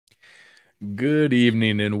Good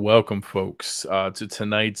evening and welcome, folks, to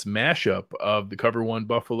tonight's mashup of the Cover One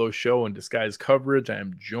Buffalo Show and Disguise coverage. I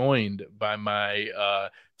am joined by my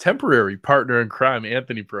temporary partner in crime,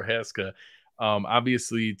 Anthony Prohaska.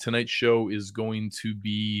 Obviously, tonight's show is going to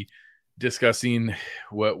be discussing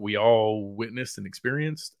what we all witnessed and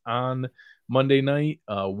experienced on Monday night,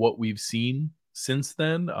 what we've seen since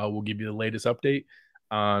then. We'll give you the latest update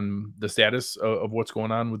on the status of what's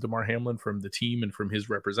going on with Damar Hamlin from the team and from his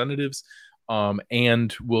representatives.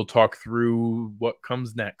 And we'll talk through what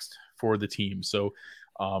comes next for the team. So,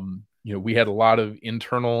 we had a lot of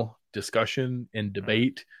internal discussion and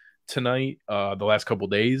debate tonight, the last couple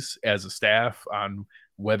of days as a staff on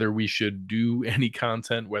whether we should do any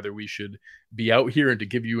content, whether we should be out here. And to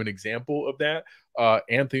give you an example of that,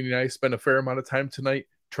 Anthony and I spent a fair amount of time tonight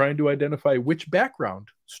trying to identify which background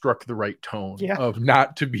struck the right tone of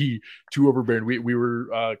not to be too overbearing. We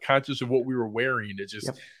were conscious of what we were wearing. It's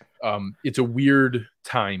just, it's a weird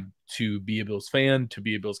time to be a Bills fan, to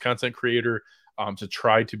be a Bills content creator, to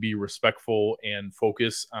try to be respectful and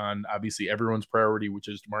focus on obviously everyone's priority, which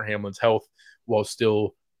is Damar Hamlin's health, while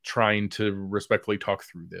still trying to respectfully talk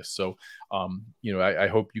through this. So, I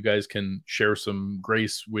hope you guys can share some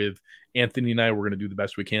grace with Anthony and I. We're going to do the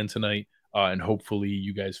best we can tonight. And hopefully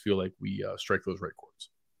you guys feel like we strike those right chords.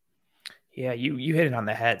 Yeah, you hit it on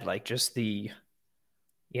the head. Like just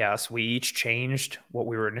yes, we each changed what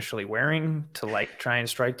we were initially wearing to like try and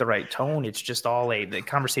strike the right tone. It's just all the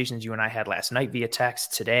conversations you and I had last night via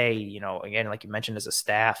text today, again, like you mentioned as a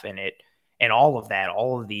staff and all of that,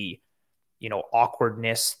 all of the,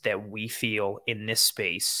 awkwardness that we feel in this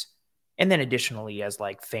space. And then additionally, as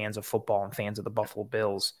like fans of football and fans of the Buffalo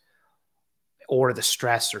Bills, or the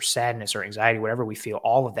stress or sadness or anxiety, whatever we feel,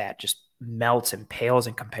 all of that just melts and pales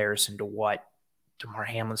in comparison to what Damar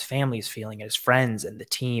Hamlin's family is feeling and his friends and the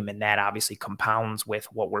team. And that obviously compounds with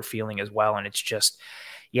what we're feeling as well. And it's just,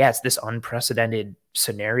 it's this unprecedented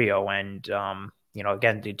scenario. And,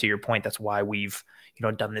 again, to your point, that's why we've,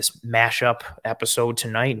 done this mashup episode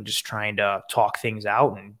tonight and just trying to talk things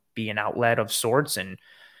out and be an outlet of sorts and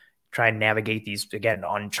try and navigate these, again,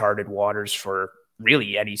 uncharted waters for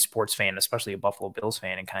really any sports fan, especially a Buffalo Bills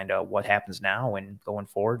fan, and kind of what happens now and going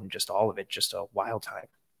forward and just all of it, just a wild time.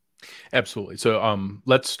 Absolutely. So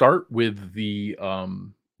let's start with the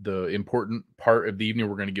important part of the evening.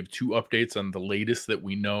 We're going to give two updates on the latest that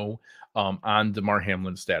we know on Damar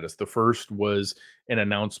Hamlin's status. The first was an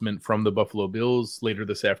announcement from the Buffalo Bills later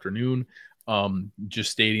this afternoon,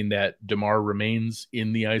 just stating that Damar remains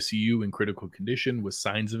in the ICU in critical condition with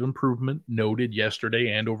signs of improvement noted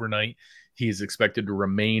yesterday and overnight. He is expected to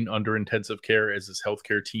remain under intensive care as his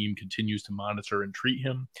healthcare team continues to monitor and treat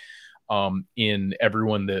him. In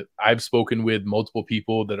everyone that I've spoken with, multiple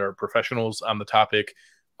people that are professionals on the topic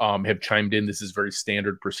have chimed in. This is very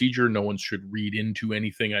standard procedure. No one should read into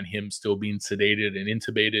anything on him still being sedated and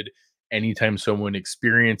intubated. Anytime someone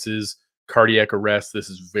experiences cardiac arrest, this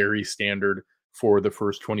is very standard for the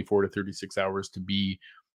first 24 to 36 hours to be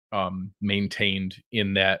maintained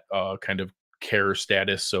in that kind of care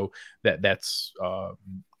status. So that's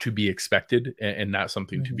to be expected and not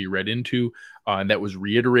something to be read into. And that was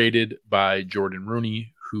reiterated by Jordan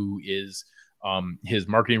Rooney, who is his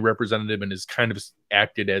marketing representative and has kind of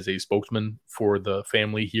acted as a spokesman for the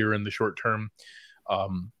family here in the short term,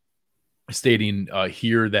 stating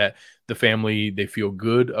here that the family, they feel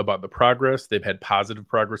good about the progress. They've had positive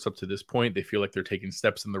progress up to this point. They feel like they're taking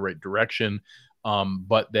steps in the right direction.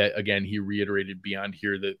 But that, again, he reiterated beyond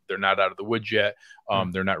here that they're not out of the woods yet.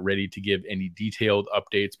 They're not ready to give any detailed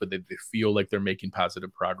updates, but they feel like they're making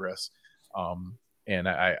positive progress. And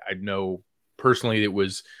I know personally it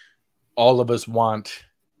was all of us want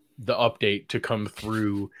the update to come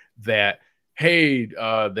through that, hey,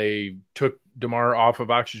 they took Damar off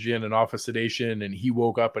of oxygen and off of sedation, and he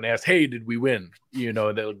woke up and asked, hey, did we win?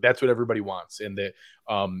 That's what everybody wants. And that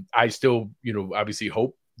I still, obviously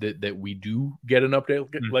hope that we do get an update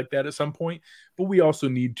like that at some point, but we also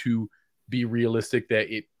need to be realistic that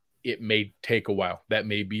it may take a while. That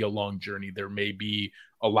may be a long journey. There may be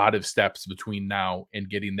a lot of steps between now and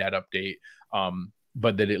getting that update.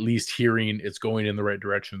 But that at least hearing it's going in the right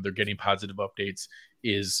direction, they're getting positive updates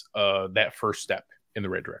is that first step in the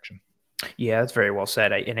right direction. Yeah, that's very well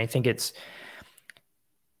said. And I think it's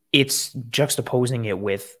juxtaposing it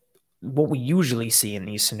with what we usually see in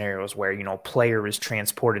these scenarios where, player is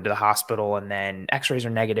transported to the hospital and then x-rays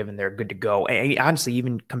are negative and they're good to go. And honestly,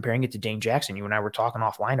 even comparing it to Dane Jackson, you and I were talking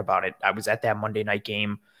offline about it. I was at that Monday night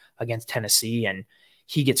game against Tennessee and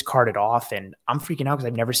he gets carted off and I'm freaking out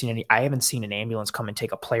because I haven't seen an ambulance come and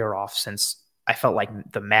take a player off since I felt like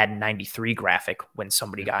the Madden 93 graphic when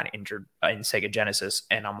somebody got injured in Sega Genesis.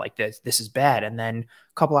 And I'm like, this is bad. And then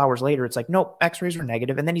a couple hours later, it's like, nope, x-rays are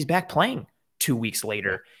negative. And then he's back playing 2 weeks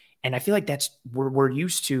later. And I feel like we're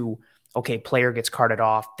used to, okay, player gets carted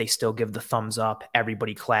off. They still give the thumbs up.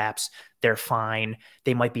 Everybody claps. They're fine.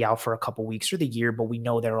 They might be out for a couple weeks or the year, but we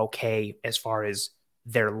know they're okay as far as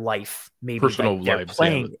their life. Maybe personal like they're lives,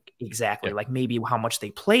 playing. Exactly. Like maybe how much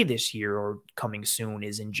they play this year or coming soon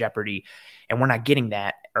is in jeopardy. And we're not getting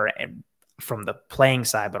that from the playing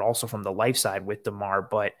side, but also from the life side with Damar.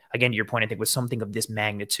 But again, to your point, I think with something of this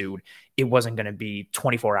magnitude, it wasn't going to be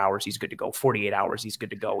 24 hours, he's good to go, 48 hours, he's good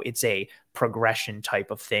to go. It's a progression type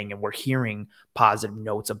of thing. And we're hearing positive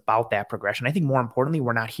notes about that progression. I think more importantly,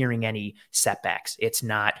 we're not hearing any setbacks. It's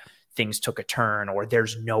not things took a turn or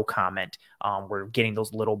there's no comment. We're getting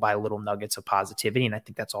those little by little nuggets of positivity. And I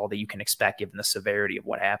think that's all that you can expect given the severity of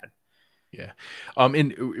what happened. Yeah.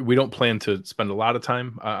 And we don't plan to spend a lot of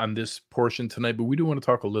time on this portion tonight, but we do want to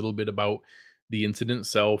talk a little bit about the incident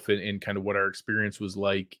itself and kind of what our experience was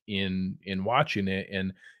like in watching it.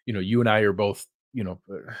 And, you know, you and I are both, you know,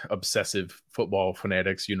 obsessive football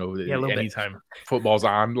fanatics, you know, anytime football's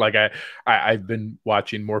on, like I've been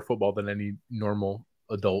watching more football than any normal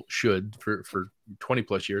adult should for 20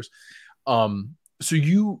 plus years. So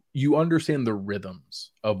you understand the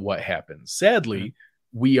rhythms of what happens. Sadly,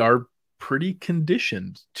 we are pretty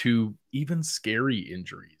conditioned to even scary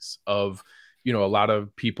injuries of, you know, a lot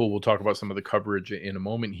of people will talk about some of the coverage in a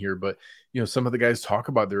moment here, but, you know, some of the guys talk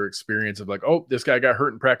about their experience of like, oh, this guy got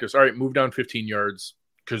hurt in practice. All right, move down 15 yards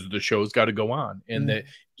because the show's got to go on. And that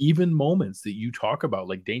even moments that you talk about,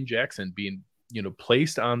 like Dane Jackson being, you know,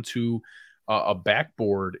 placed onto a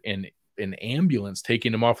backboard and an ambulance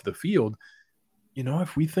taking him off the field, you know,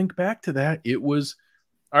 if we think back to that, it was,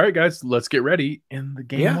 all right, guys, let's get ready. And the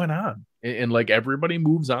game went on. And like everybody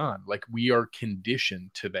moves on. Like we are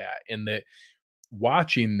conditioned to that. And that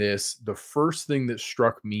watching this, the first thing that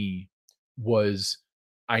struck me was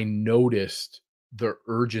I noticed the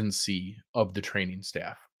urgency of the training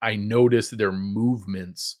staff. I noticed their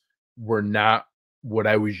movements were not what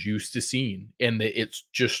I was used to seeing. And that it's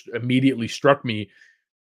just immediately struck me,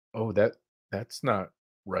 oh, that's not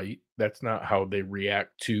right. That's not how they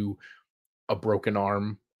react to a broken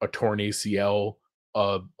arm, a torn ACL,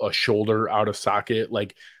 a shoulder out of socket,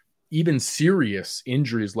 like even serious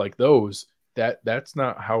injuries like those, that's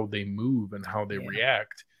not how they move and how they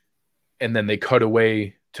react. And then they cut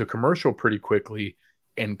away to commercial pretty quickly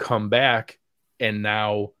and come back. And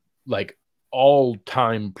now like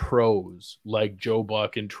all-time pros like Joe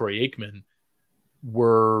Buck and Troy Aikman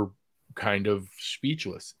were kind of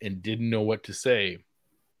speechless and didn't know what to say.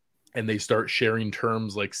 And they start sharing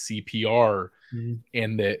terms like CPR,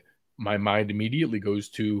 and that my mind immediately goes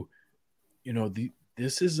to, you know,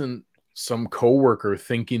 this isn't some coworker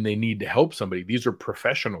thinking they need to help somebody. These are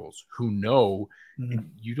professionals who know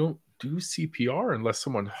you don't do CPR unless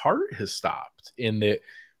someone's heart has stopped. And that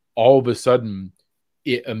all of a sudden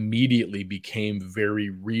it immediately became very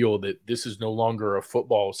real that this is no longer a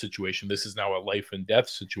football situation. This is now a life and death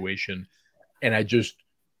situation. And I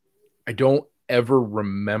don't ever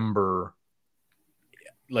remember,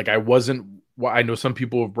 like I know some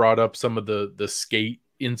people have brought up some of the skate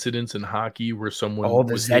incidents in hockey where someone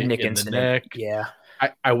the was Zednik hit in incident. the neck. Yeah.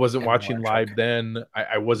 I wasn't watching live then.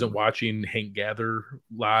 I wasn't watching Hank Gather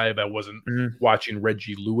live. I wasn't watching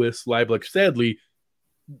Reggie Lewis live. Like sadly,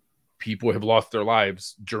 people have lost their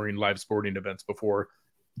lives during live sporting events before.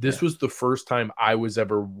 This was the first time I was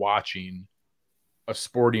ever watching a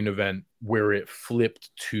sporting event where it flipped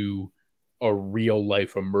to a real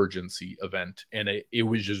life emergency event. And it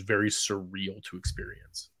was just very surreal to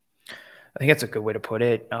experience. I think that's a good way to put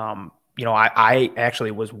it. You know, I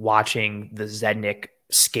actually was watching the Zednik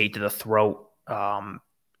skate to the throat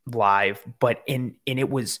live, but it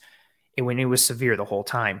was severe the whole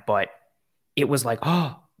time, but it was like,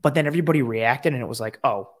 oh, but then everybody reacted and it was like,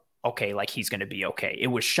 oh, okay, like he's going to be okay. It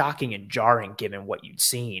was shocking and jarring given what you'd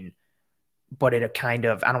seen, but it kind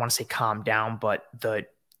of, I don't want to say calmed down, but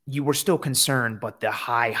you were still concerned, but the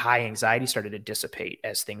high anxiety started to dissipate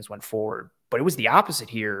as things went forward. But it was the opposite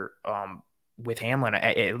here with Hamlin.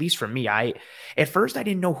 At least for me, at first I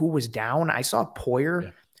didn't know who was down. I saw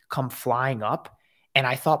Poyer come flying up, and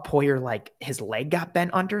I thought Poyer, like his leg got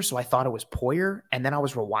bent under, so I thought it was Poyer. And then I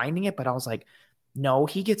was rewinding it, but I was like, no,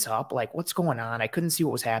 he gets up. Like, what's going on? I couldn't see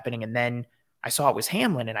what was happening. And then I saw it was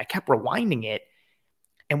Hamlin, and I kept rewinding it.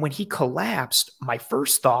 And when he collapsed, my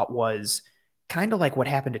first thought was kind of like what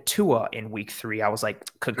happened to Tua in week 3. I was like,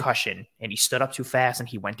 concussion, and he stood up too fast and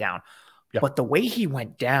he went down. Yeah. But the way he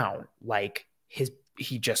went down, like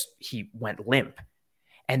he went limp.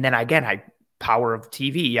 And then again, power of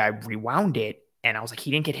TV, I rewound it and I was like,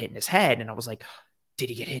 he didn't get hit in his head. And I was like, did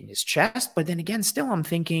he get hit in his chest? But then again, still I'm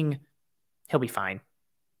thinking he'll be fine.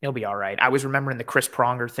 He'll be all right. I was remembering the Chris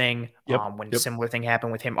Pronger thing when similar thing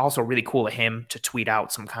happened with him. Also really cool of him to tweet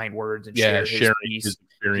out some kind words and share sharing his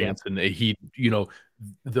experience. And he,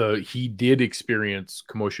 he did experience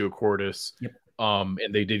commotio cordis. And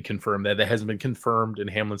they did confirm that. That hasn't been confirmed in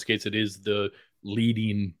Hamlin's case. It is the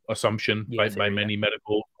leading assumption by many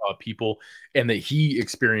medical people, and that he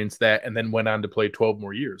experienced that and then went on to play 12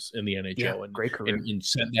 more years in the NHL. And great career. And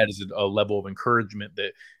sent that as a level of encouragement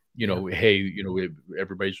that, hey,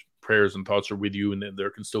 everybody's prayers and thoughts are with you, and then there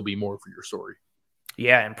can still be more for your story.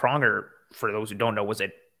 Yeah, and Pronger, for those who don't know, was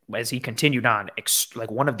as he continued on,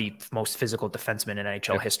 like one of the most physical defensemen in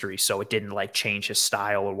NHL history. So it didn't like change his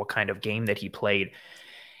style or what kind of game that he played.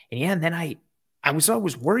 And then I was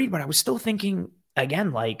always worried, but I was still thinking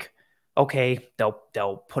again, like, okay,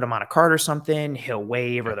 they'll put him on a cart or something, he'll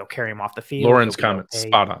wave, or they'll carry him off the field. Lauren's comment,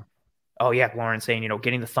 spot on. Oh yeah, Lauren saying,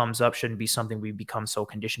 getting the thumbs up shouldn't be something we've become so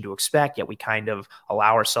conditioned to expect, yet we kind of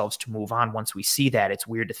allow ourselves to move on once we see that. It's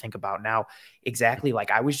weird to think about now. Exactly.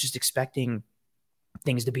 Like I was just expecting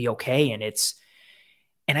things to be okay.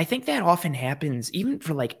 And I think that often happens even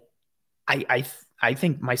for like, I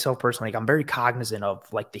think myself personally, like, I'm very cognizant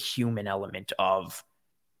of like the human element of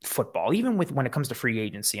football, even when it comes to free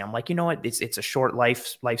agency. I'm like, you know what? It's a short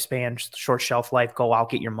lifespan, short shelf life. Go out,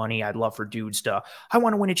 get your money. I'd love for dudes I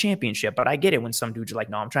want to win a championship, but I get it when some dudes are like,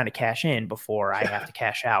 no, I'm trying to cash in before I have to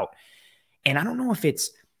cash out. And I don't know if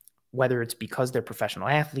whether it's because they're professional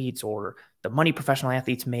athletes or the money professional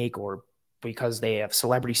athletes make, or because they have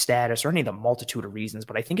celebrity status, or any of the multitude of reasons.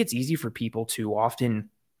 But I think it's easy for people to often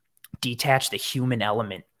detach the human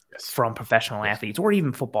element from professional athletes, or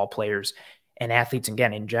even football players and athletes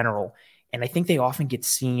again in general. And I think they often get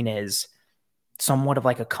seen as somewhat of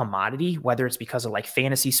like a commodity, whether it's because of like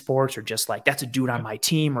fantasy sports or just like that's a dude on my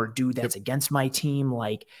team or dude that's against my team.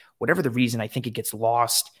 Like whatever the reason, I think it gets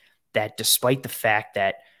lost that despite the fact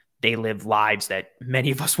that they live lives that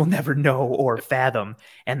many of us will never know or fathom,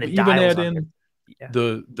 and the even add in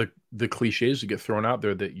the cliches that get thrown out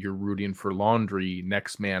there that you're rooting for laundry,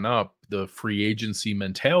 next man up, the free agency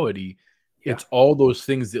mentality. It's all those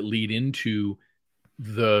things that lead into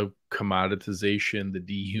the commoditization, the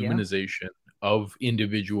dehumanization of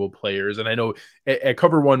individual players. And I know at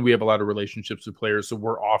Cover One, we have a lot of relationships with players, so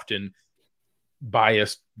we're often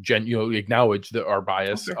biased, acknowledge that our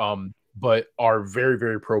bias, but are very,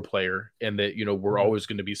 very pro player, and that, we're always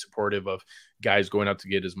going to be supportive of guys going out to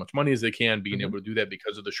get as much money as they can, being able to do that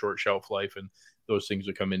because of the short shelf life and those things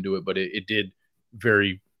that come into it. But it did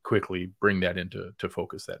very quickly bring that into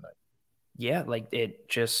focus that night. Yeah, like and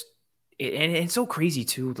it's so crazy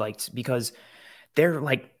too, like because they're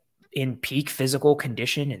like in peak physical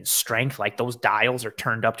condition and strength, like those dials are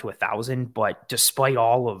turned up to 1,000. But despite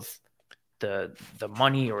all of the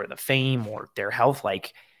money or the fame or their health,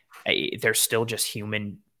 like they're still just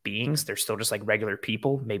human beings. They're still just like regular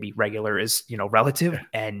people. Maybe regular is relative,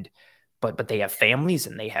 but they have families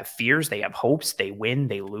and they have fears. They have hopes. They win.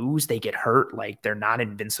 They lose. They get hurt. Like they're not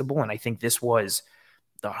invincible. And I think this was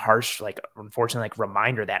the harsh, like, unfortunately, like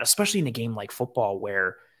reminder that, especially in a game like football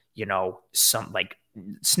where, some like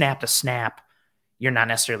snap to snap, you're not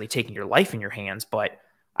necessarily taking your life in your hands, but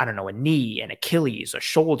I don't know, a knee, an Achilles, a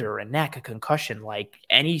shoulder, a neck, a concussion, like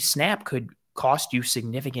any snap could cost you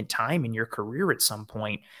significant time in your career at some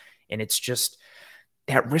point. And it's just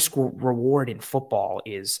that risk reward in football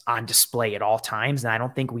is on display at all times. And I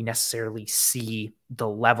don't think we necessarily see the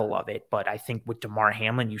level of it, but I think with Damar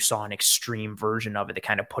Hamlin, you saw an extreme version of it that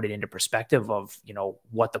kind of put it into perspective of,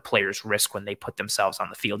 what the players risk when they put themselves on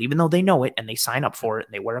the field, even though they know it and they sign up for it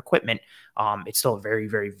and they wear equipment. It's still a very,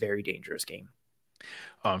 very, very dangerous game.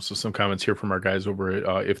 So some comments here from our guys over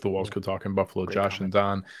at If the Walls Could Talk in Buffalo. Great Josh comment.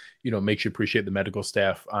 And Don, makes you appreciate the medical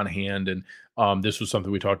staff on hand. And this was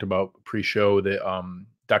something we talked about pre-show that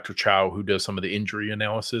Dr. Chow, who does some of the injury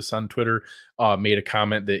analysis on Twitter, made a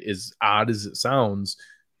comment that, as odd as it sounds,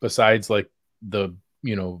 besides like the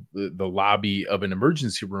lobby of an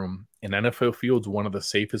emergency room, an NFL field's one of the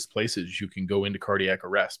safest places you can go into cardiac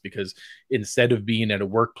arrest, because instead of being at a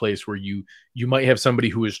workplace where you might have somebody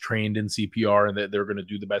who is trained in CPR and that they're going to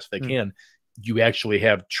do the best they can, you actually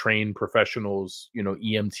have trained professionals,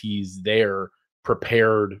 EMTs there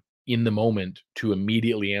prepared in the moment to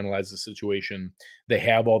immediately analyze the situation. They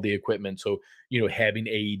have all the equipment. So, having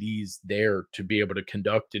AEDs there to be able to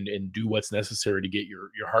conduct and do what's necessary to get your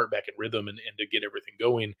heart back in rhythm and to get everything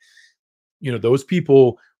going. Those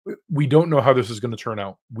people we don't know how this is going to turn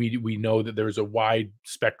out. We know that there's a wide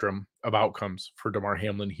spectrum of outcomes for Damar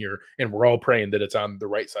Hamlin here, and we're all praying that it's on the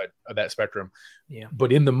right side of that spectrum. Yeah.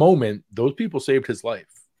 But in the moment, those people saved his life.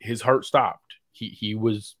 His heart stopped. He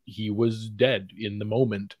was dead in the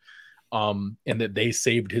moment, and that they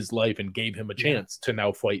saved his life and gave him a chance to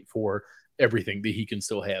now fight for everything that he can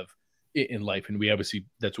still have in life. And we obviously,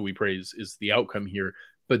 that's what we praise is the outcome here.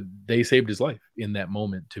 But they saved his life in that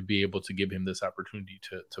moment to be able to give him this opportunity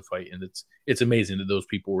to fight. And it's amazing that those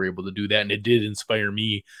people were able to do that. And it did inspire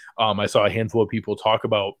me. I saw a handful of people talk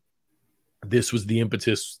about this was the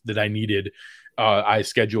impetus that I needed. I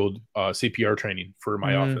scheduled CPR training for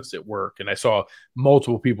my office at work, and I saw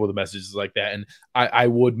multiple people with messages like that. And I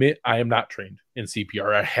will admit, I am not trained in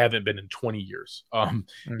CPR. I haven't been in 20 years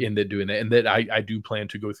in that doing that. And that I do plan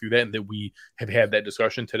to go through that, and that we have had that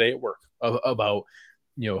discussion today at work about,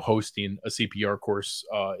 hosting a CPR course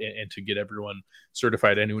and to get everyone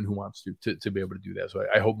certified, anyone who wants to be able to do that. So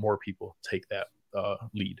I hope more people take that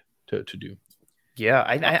lead to do. Yeah.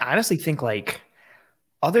 I honestly think, like,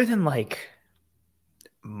 other than like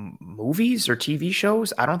movies or TV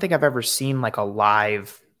shows, I don't think I've ever seen like a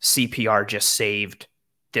live CPR just saved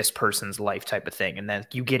this person's life type of thing. And then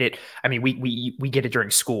you get it. I mean, we get it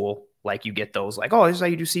during school. Like, you get those like, oh, this is how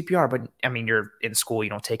you do CPR. But I mean, you're in school, you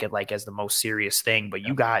don't take it like as the most serious thing, but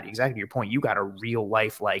you got, exactly your point, you got a real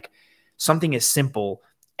life, like something as simple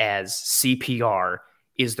as CPR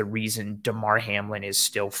is the reason Damar Hamlin is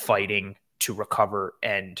still fighting to recover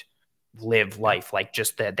and live life. Like,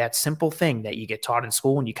 just that simple thing that you get taught in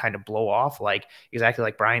school and you kind of blow off, like exactly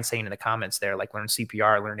like Brian's saying in the comments there, like learn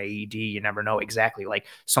CPR, learn AED, you never know. Exactly. Like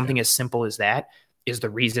something as simple as that is the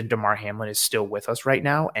reason Damar Hamlin is still with us right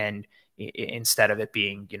now. And instead of it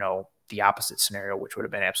being, the opposite scenario, which would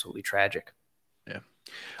have been absolutely tragic. Yeah.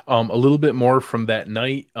 A little bit more from that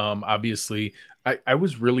night. Obviously I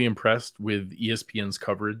was really impressed with ESPN's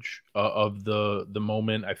coverage of the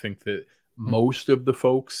moment. I think that most of the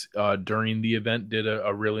folks during the event did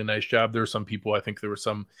a really nice job. There were some people, I think there was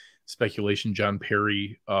some speculation John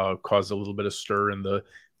Perry caused a little bit of stir in the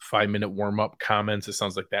 5-minute warm-up comments. It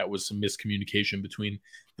sounds like that was some miscommunication between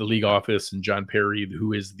the league office and John Perry,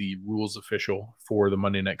 who is the rules official for the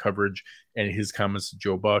Monday night coverage, and his comments to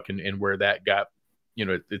Joe Buck, and where that got,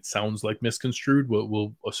 it sounds like misconstrued.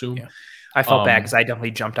 We'll assume. Yeah. I felt bad because I definitely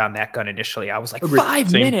jumped on that gun initially. I was like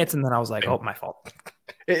 5 minutes, and then I was like, oh, my fault.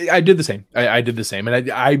 I did the same. I did the same,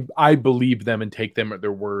 and I believe them and take them at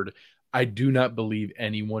their word. I do not believe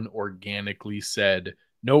anyone organically said,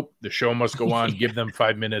 nope, the show must go on, give them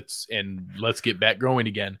 5 minutes, and let's get back going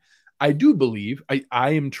again. I do believe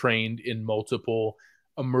I am trained in multiple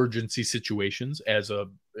emergency situations as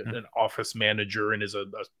an office manager and as a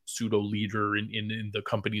pseudo leader in the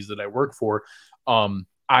companies that I work for.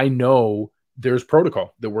 I know there's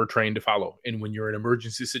protocol that we're trained to follow. And when you're in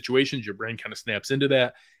emergency situations, your brain kind of snaps into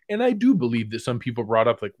that. And I do believe that some people brought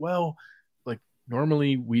up like, well, like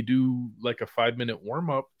normally we do like a 5-minute warm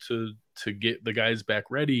up to get the guys back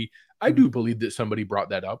ready. I do believe that somebody brought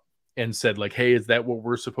that up and said like, hey, is that what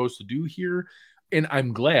we're supposed to do here? And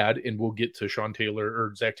I'm glad, and we'll get to Sean Taylor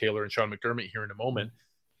or Zach Taylor and Sean McDermott here in a moment.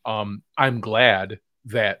 I'm glad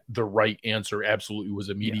that the right answer absolutely was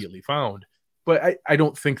immediately found. But I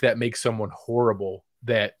don't think that makes someone horrible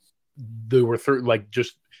that they were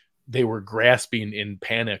they were grasping in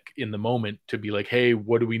panic in the moment to be like, hey,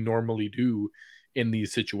 what do we normally do in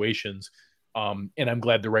these situations? And I'm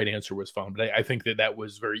glad the right answer was found. But I think that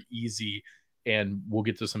was very easy. And we'll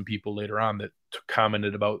get to some people later on that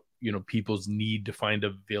commented about, people's need to find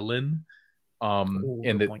a villain.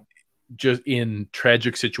 And that just in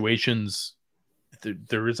tragic situations,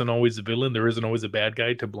 there isn't always a villain. There isn't always a bad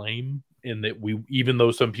guy to blame. In that even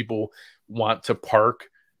though some people want to park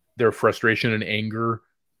their frustration and anger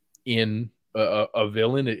in a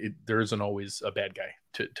villain, there isn't always a bad guy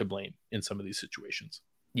to blame in some of these situations.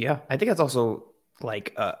 Yeah. I think that's also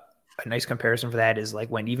like a nice comparison for that is like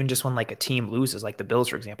when like a team loses, like the Bills,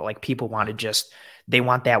 for example, like people they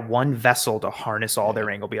want that one vessel to harness all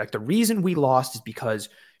their anger. Be like, the reason we lost is because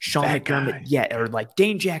Sean McDermott, or like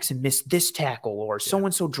Dane Jackson missed this tackle, or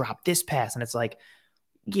so-and-so dropped this pass. And it's like,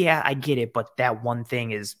 yeah, I get it. But that one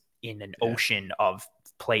thing is in an ocean of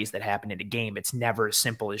plays that happen in a game. It's never as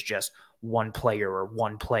simple as just one player,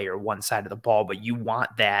 one side of the ball, but you want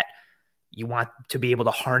to be able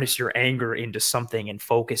to harness your anger into something and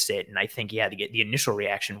focus it. And I think, the initial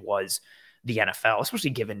reaction was the NFL,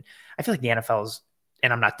 especially given, I feel like the NFL's,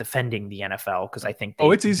 and I'm not defending the NFL because I think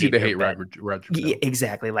it's easy to hate Roger. Yeah,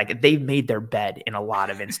 exactly. Like they've made their bed in a lot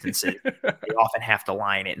of instances. They often have to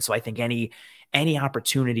lie in it. And so I think any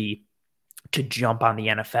opportunity to jump on the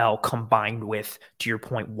NFL, combined with, to your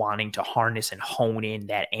point, wanting to harness and hone in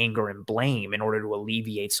that anger and blame in order to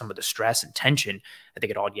alleviate some of the stress and tension. I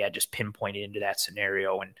think it all, just pinpointed into that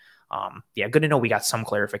scenario. And good to know we got some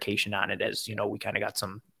clarification on it, as, we kind of got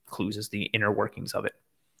some clues as the inner workings of it.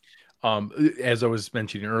 As I was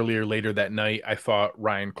mentioning earlier, later that night, I thought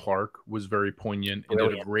Ryan Clark was very poignant and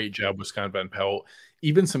did a great job with Scott Van Pelt.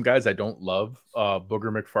 Even some guys I don't love, Booger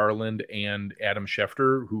McFarland and Adam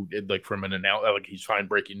Schefter, who did from an analysis, he's fine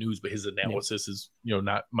breaking news, but his analysis is,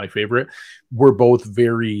 not my favorite. We're both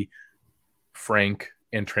very frank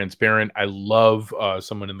and transparent. I love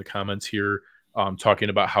someone in the comments here talking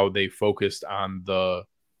about how they focused on the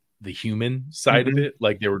human side of it.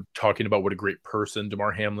 Like, they were talking about what a great person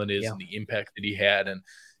Damar Hamlin is and the impact that he had. And,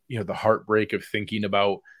 the heartbreak of thinking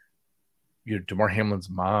about, Damar Hamlin's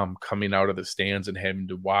mom coming out of the stands and having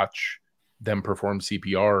to watch them perform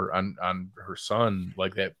CPR on her son,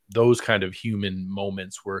 like that. Those kind of human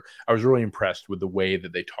moments where I was really impressed with the way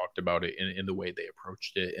that they talked about it and the way they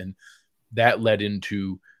approached it. And that led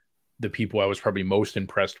into the people I was probably most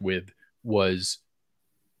impressed with was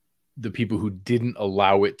the people who didn't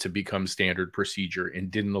allow it to become standard procedure and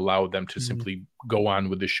didn't allow them to simply go on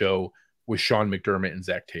with the show, with Sean McDermott and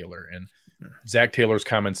Zach Taylor. And Zach Taylor's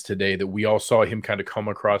comments today, that we all saw him kind of come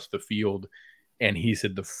across the field, and he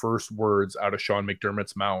said the first words out of Sean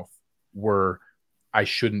McDermott's mouth were, "I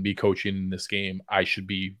shouldn't be coaching in this game. I should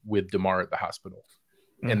be with Damar at the hospital."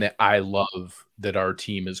 And that I love that our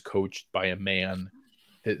team is coached by a man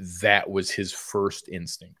that was his first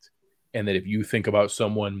instinct. And that if you think about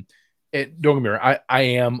someone, don't get me wrong, I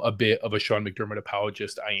am a bit of a Sean McDermott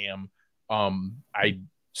apologist. I am.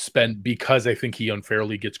 Because I think he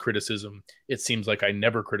unfairly gets criticism, it seems like I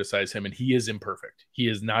never criticize him, and he is imperfect. He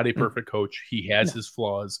is not a perfect coach. He has his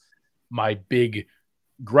flaws. My big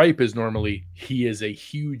gripe is normally he is a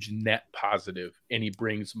huge net positive, and he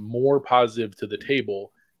brings more positive to the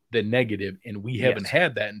table than negative, and we haven't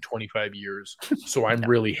had that in 25 years. So I'm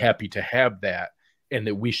really happy to have that, and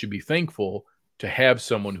that we should be thankful to have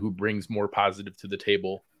someone who brings more positive to the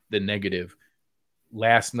table than negative.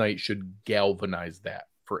 Last night should galvanize that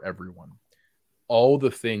for everyone. All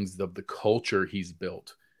the things of the culture he's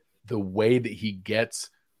built, the way that he gets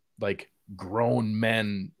grown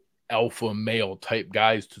men, alpha male type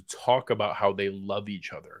guys to talk about how they love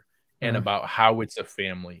each other and about how it's a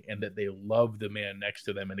family and that they love the man next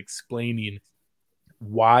to them, and explaining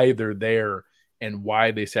why they're there and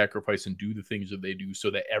why they sacrifice and do the things that they do, so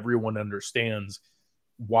that everyone understands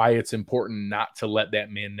why it's important not to let that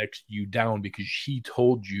man next to you down, because he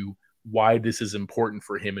told you why this is important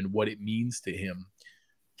for him and what it means to him.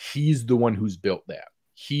 He's the one who's built that.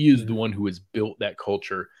 He is the one who has built that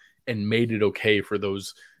culture and made it okay for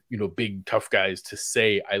those, big tough guys to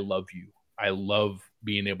say, "I love you. I love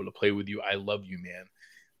being able to play with you. I love you, man."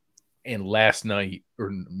 And last night, or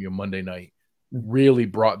Monday night, really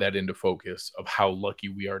brought that into focus of how lucky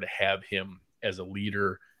we are to have him as a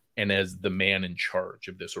leader and as the man in charge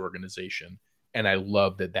of this organization. And I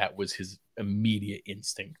love that that was his immediate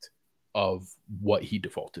instinct of what he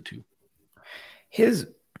defaulted to. His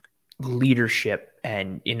leadership,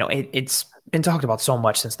 and it's been talked about so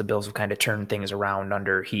much since the Bills have kind of turned things around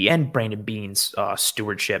under he and Brandon Beane's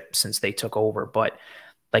stewardship since they took over. But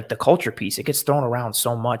the culture piece, it gets thrown around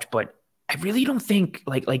so much, but I really don't think,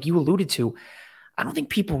 like you alluded to, I don't think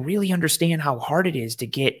people really understand how hard it is to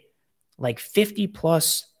get 50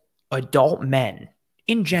 plus adult men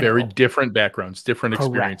in general. Very different backgrounds, different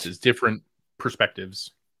experiences, different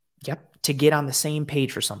perspectives. Yep. To get on the same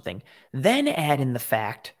page for something. Then add in the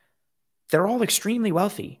fact they're all extremely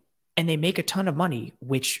wealthy and they make a ton of money,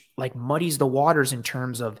 which muddies the waters in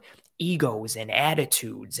terms of egos and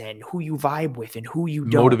attitudes and who you vibe with and who you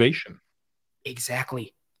don't. Motivation.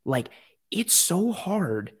 Exactly. It's so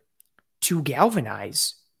hard to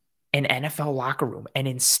galvanize an NFL locker room and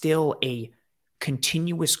instill a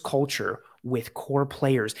continuous culture with core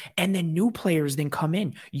players, and then new players then come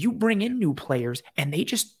in. You bring in new players and they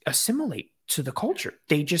just assimilate to the culture.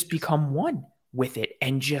 They just become one with it,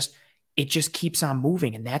 and it just keeps on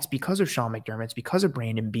moving. And that's because of Sean McDermott. It's because of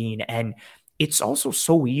Brandon Beane. And it's also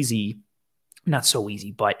so easy, not so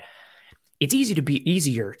easy, but it's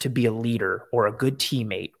easier to be a leader or a good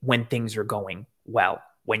teammate when things are going well.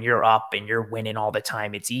 When you're up and you're winning all the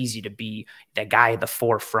time, it's easy to be the guy at the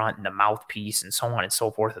forefront and the mouthpiece and so on and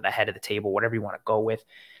so forth, at the head of the table, whatever you want to go with.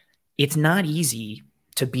 It's not easy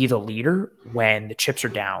to be the leader when the chips are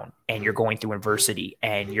down and you're going through adversity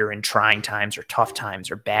and you're in trying times or tough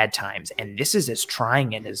times or bad times. And this is as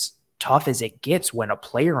trying and as tough as it gets when a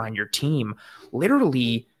player on your team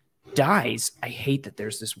literally dies, I hate that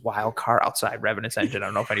there's this wild car outside revving its engine. I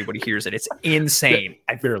don't know if anybody hears it. It's insane.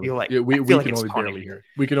 I barely. feel like we like can it's only haunting barely me. hear it.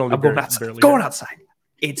 We can only I'm going outside. Going outside.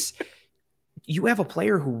 It's you have a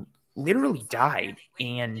player who literally died,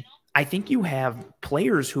 and I think you have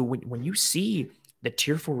players who, when you see the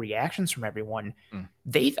tearful reactions from everyone,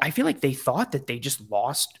 I feel like they thought that they just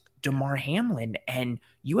lost Damar Hamlin, and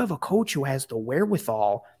you have a coach who has the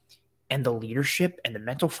wherewithal and the leadership and the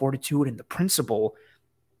mental fortitude and the principle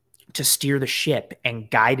to steer the ship and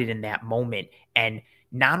guide it in that moment, and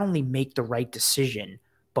not only make the right decision,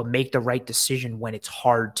 but make the right decision when it's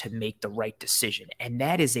hard to make the right decision. And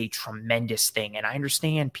that is a tremendous thing. And I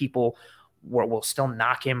understand people will still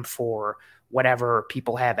knock him for whatever.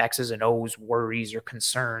 People have X's and O's, worries or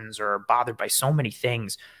concerns, or are bothered by so many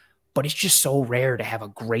things. But it's just so rare to have a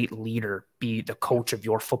great leader be the coach of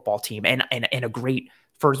your football team, and a great,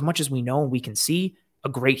 for as much as we know and we can see, a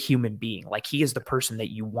great human being. Like, he is the person that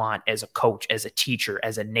you want as a coach, as a teacher,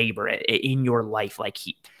 as a neighbor in your life. Like,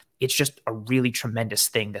 it's just a really tremendous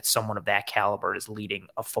thing that someone of that caliber is leading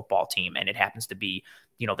a football team, and it happens to be,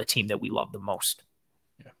 the team that we love the most.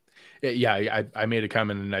 Yeah. I made a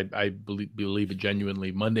comment, and I believe it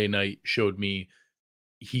genuinely. Monday night showed me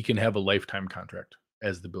he can have a lifetime contract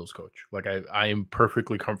as the Bills coach. Like, I am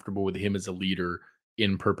perfectly comfortable with him as a leader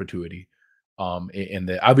in perpetuity. And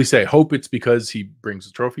that, obviously, I hope it's because he brings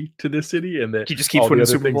a trophy to this city, and that he just keeps all the winning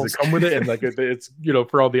other Super things Bowls that come with it, and like it's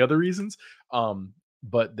for all the other reasons.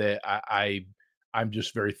 But that I'm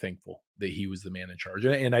just very thankful that he was the man in charge,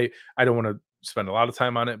 and I don't want to spend a lot of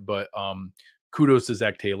time on it, but kudos to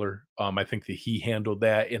Zach Taylor. I think that he handled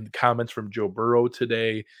that. In the comments from Joe Burrow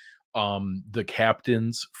today, the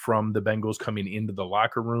captains from the Bengals coming into the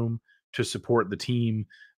locker room to support the team.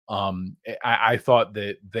 I thought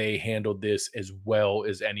that they handled this as well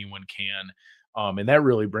as anyone can. And that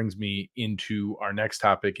really brings me into our next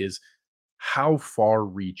topic, is how far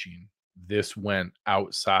reaching this went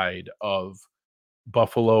outside of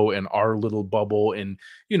Buffalo and our little bubble. And,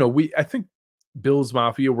 I think Bills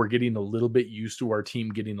Mafia, we're getting a little bit used to our team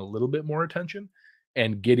getting a little bit more attention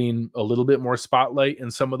and getting a little bit more spotlight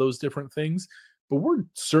in some of those different things. But we're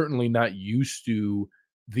certainly not used to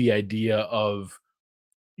the idea of,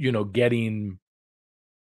 getting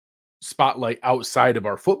spotlight outside of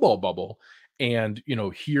our football bubble. And,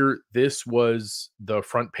 here, this was the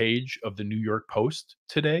front page of the New York Post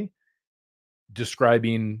today,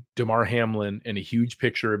 describing Damar Hamlin and a huge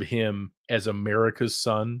picture of him as America's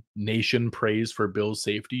son. Nation prays for Bill's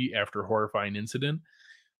safety after horrifying incident.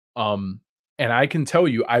 And I can tell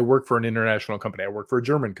you, I work for an international company. I work for a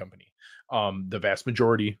German company. The vast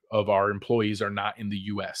majority of our employees are not in the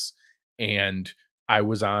US. And I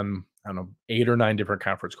was on, I don't know, 8 or 9 different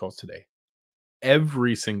conference calls today.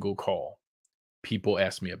 Every single call, people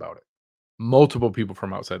ask me about it. Multiple people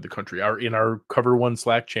from outside the country are in our Cover One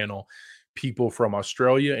Slack channel. People from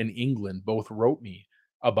Australia and England both wrote me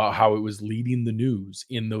about how it was leading the news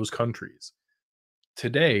in those countries.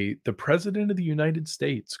 Today, the president of the United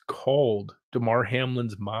States called Damar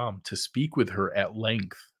Hamlin's mom to speak with her at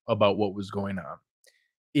length about what was going on.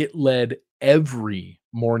 It led every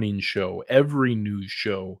morning show, every news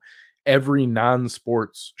show, every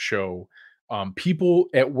non-sports show. People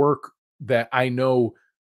at work that I know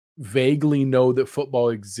vaguely know that football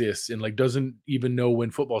exists and like doesn't even know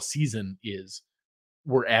when football season is,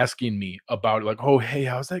 were asking me about, like, oh, hey,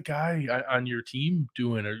 how's that guy on your team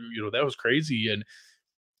doing? Or, that was crazy. And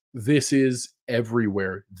this is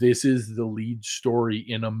everywhere. This is the lead story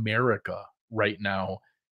in America right now.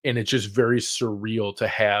 And it's just very surreal to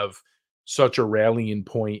have such a rallying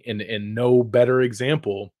point, and no better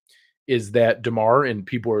example is that Damar, and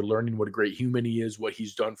people are learning what a great human he is, what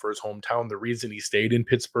he's done for his hometown, the reason he stayed in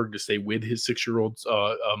Pittsburgh to stay with his 6-year-old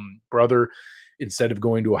brother instead of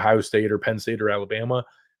going to Ohio State or Penn State or Alabama.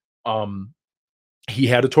 He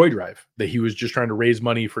had a toy drive that he was just trying to raise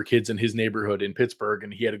money for kids in his neighborhood in Pittsburgh,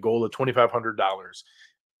 and he had a goal of $2,500.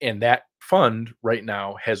 And that fund right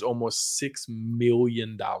now has almost $6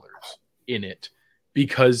 million in it,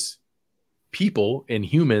 because people and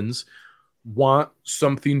humans want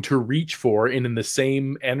something to reach for, and in the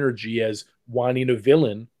same energy as wanting a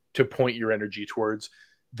villain to point your energy towards,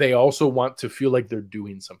 they also want to feel like they're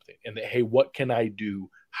doing something, and that, hey, what can I do?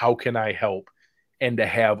 How can I help? And to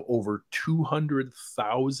have over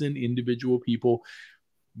 200,000 individual people,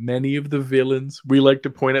 many of the villains, we like to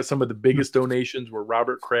point at some of the biggest donations were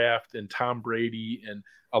Robert Kraft and Tom Brady and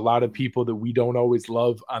a lot of people that we don't always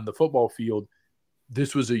love on the football field.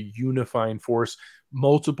 This was a unifying force.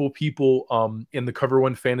 Multiple people in the Cover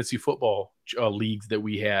One fantasy football leagues that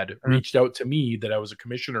we had reached out to me that I was a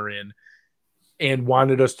commissioner in and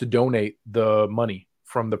wanted us to donate the money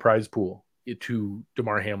from the prize pool to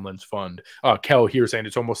Damar Hamlin's fund. Kel here saying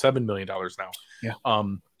it's almost $7 million now. Yeah.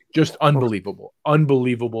 Just unbelievable.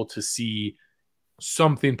 Unbelievable to see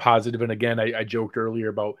something positive. And again, I joked earlier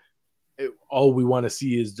about all we want to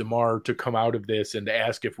see is Damar to come out of this and to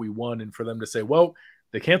ask if we won, and for them to say, well,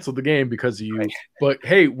 they canceled the game because of you. Right. But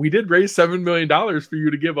hey, we did raise $7 million for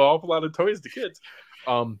you to give an awful lot of toys to kids.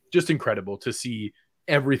 Just incredible to see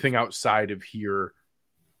everything outside of here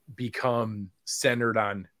become centered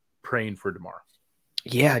on praying for Damar.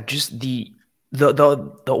 Yeah, just the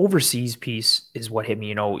overseas piece is what hit me.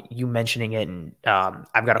 You know, you mentioning it, and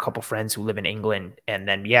I've got a couple friends who live in England, and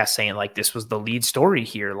then saying like this was the lead story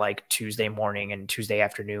here, like Tuesday morning and Tuesday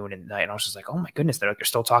afternoon, and I was just like, oh my goodness, they're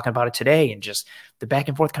still talking about it today, and just the back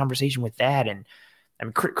and forth conversation with that, and I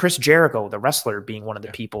mean Chris Jericho, the wrestler, being one of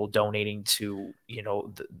the people donating to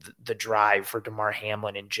the drive for Damar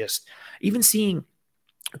Hamlin, and just even seeing,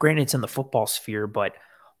 granted it's in the football sphere, but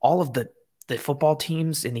all of the football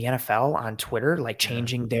teams in the NFL on Twitter, like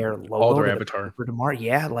changing their logo, all their avatar for Damar.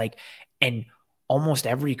 Yeah. Like, and almost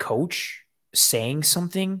every coach saying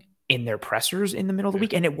something in their pressers in the middle of the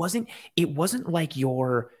week. And it wasn't like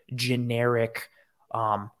your generic,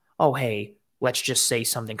 oh, hey, let's just say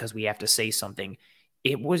something because we have to say something.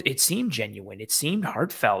 It seemed genuine. It seemed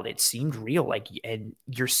heartfelt. It seemed real. Like, and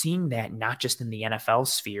you're seeing that not just in the NFL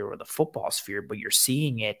sphere or the football sphere, but you're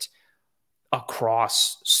seeing it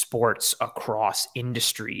across sports, across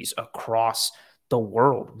industries, across the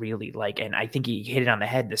world, really. Like, and I think he hit it on the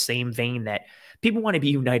head, the same vein that people want to be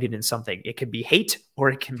united in something. It can be hate or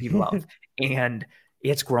it can be love. And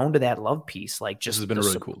it's grown to that love piece. Like, just this has been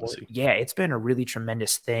really cool to see. Yeah, it's been a really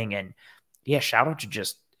tremendous thing. And yeah, shout out to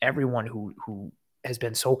just everyone who has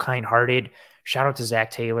been so kind-hearted. Shout out to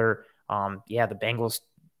Zach Taylor. The Bengals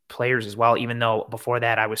players as well, even though before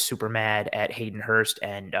that I was super mad at Hayden Hurst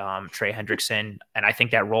and Trey Hendrickson, and I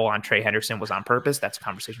think that role on Trey Hendrickson was on purpose. That's a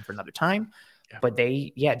conversation for another time. But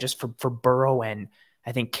they just for Burrow and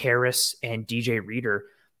I think Karras and DJ Reader,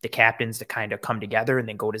 the captains, to kind of come together and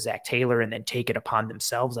then go to Zach Taylor and then take it upon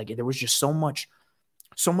themselves. Like, there was just so much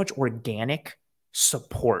organic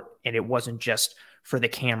support, and it wasn't just for the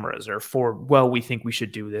cameras or for, well, we think we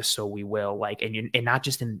should do this, so we will. Like, and not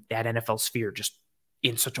just in that NFL sphere, just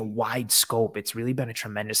in such a wide scope. It's really been a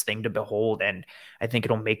tremendous thing to behold. And I think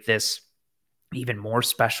it'll make this even more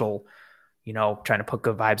special, trying to put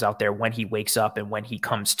good vibes out there when he wakes up and when he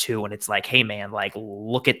comes to, and it's like, hey man, like,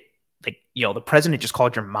 look at, like, the president just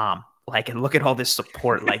called your mom, like, and look at all this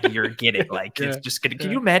support, like, you're getting, like, it's just gonna, can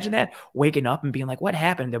you imagine that, waking up and being like, what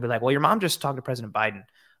happened? They'll be like, well, your mom just talked to President Biden,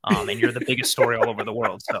 and you're the biggest story all over the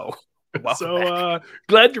world. So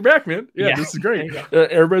glad you're back, man. Yeah. This is great.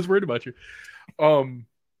 Everybody's worried about you.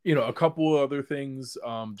 A couple of other things,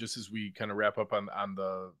 just as we kind of wrap up on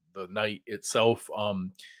the night itself,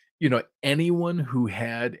 anyone who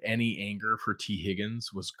had any anger for T.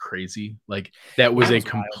 Higgins was crazy. Like, that was a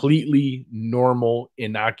completely normal,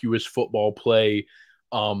 innocuous football play.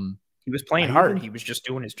 He was playing hard. He was just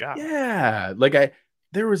doing his job. Yeah. Like,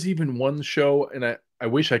 there was even one show, and I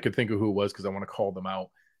wish I could think of who it was because I want to call them out,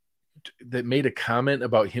 that made a comment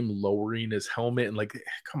about him lowering his helmet, and like,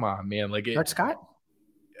 come on, man. Like, Scott?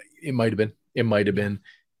 It might have been.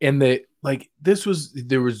 And that, like,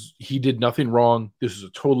 he did nothing wrong. This was a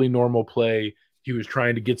totally normal play. He was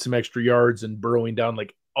trying to get some extra yards and burrowing down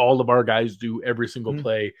like all of our guys do every single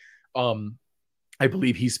play. I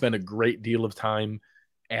believe he spent a great deal of time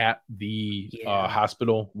at the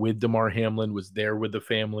hospital with Damar Hamlin, was there with the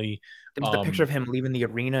family. There was the picture of him leaving the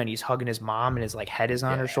arena and he's hugging his mom and his like head is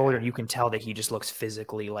on her shoulder. And you can tell that he just looks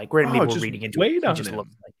physically like, maybe we're reading into it. He just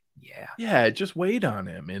looks like, it just weighed on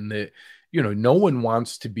him. And that, no one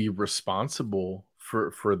wants to be responsible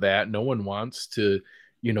for that. No one wants to,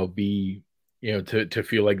 be, to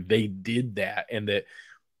feel like they did that, and that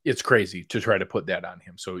it's crazy to try to put that on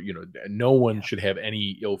him. So, no one should have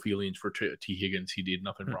any ill feelings for T. Higgins. He did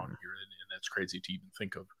nothing wrong here. And that's crazy to even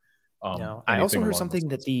think of. I also heard something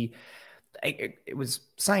that it was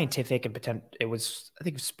scientific and it was, I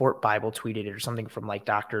think Sport Bible tweeted it or something from like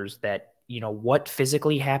doctors that, what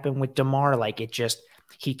physically happened with Damar, like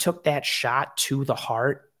he took that shot to the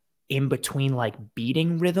heart in between like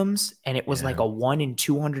beating rhythms, and it was like a 1 in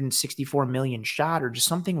 264 million shot or just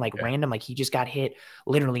something like random. Like, he just got hit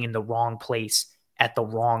literally in the wrong place at the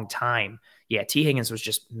wrong time. Yeah. T. Higgins was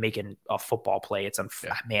just making a football play. It's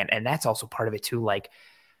man. And that's also part of it too. Like,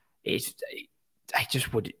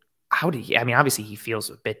 obviously he feels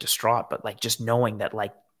a bit distraught, but like, just knowing that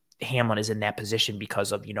like Hamlin is in that position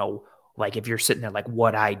because of, like, if you're sitting there like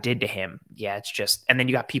what I did to him, it's just, and then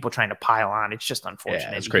you got people trying to pile on. It's just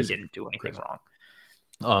unfortunate. It's crazy. He didn't do anything wrong.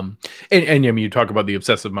 And I mean, you talk about the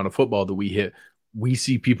obsessive amount of football that we hit. We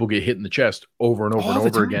see people get hit in the chest over and over and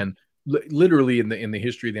over again, literally in the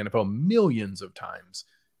history of the NFL, millions of times.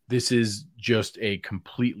 This is just a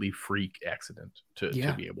completely freak accident to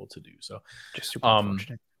be able to do. So just super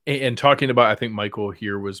unfortunate. And talking about, I think Michael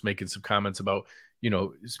here was making some comments about, you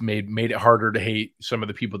know, it's made it harder to hate some of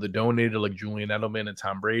the people that donated, like Julian Edelman and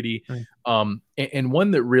Tom Brady. And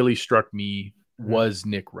one that really struck me was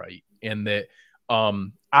Nick Wright, and that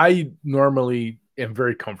I normally am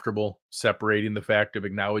very comfortable separating the fact of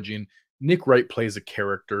acknowledging Nick Wright plays a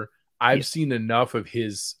character. I've seen enough of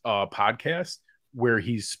his podcast where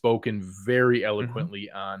he's spoken very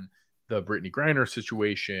eloquently on the Brittany Griner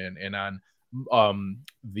situation and on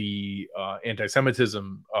the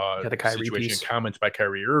anti-Semitism the situation, piece. comments by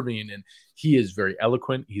Kyrie Irving, and he is very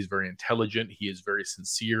eloquent. He's very intelligent. He is very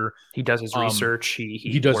sincere. He does his research.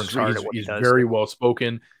 He does works hard at what he does. He's very well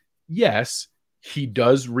spoken. Yes, he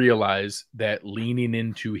does realize that leaning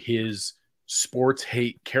into his sports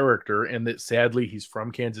hate character, and that sadly he's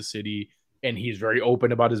from Kansas City and he's very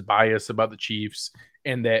open about his bias about the Chiefs,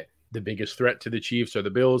 and that the biggest threat to the Chiefs are the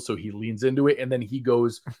Bills. So he leans into it, and then he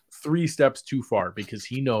goes 3 steps too far because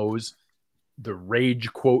he knows the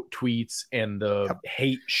rage quote tweets and the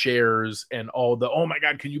hate shares and all the, oh my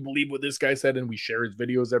God, can you believe what this guy said? And we share his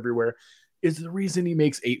videos everywhere, is the reason he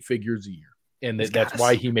makes 8 figures a year. And that's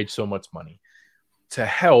why he made so much money. To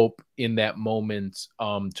help in that moment,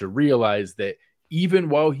 to realize that even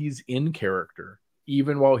while he's in character,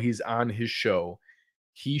 even while he's on his show,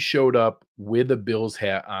 he showed up with a Bills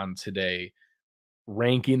hat on today,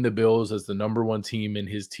 ranking the Bills as the #1 team in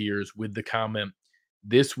his tiers with the comment,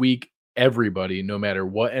 this week, everybody, no matter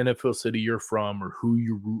what NFL city you're from or who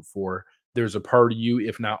you root for, there's a part of you,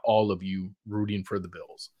 if not all of you, rooting for the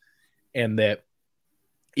Bills. And that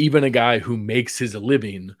even a guy who makes his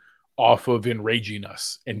living off of enraging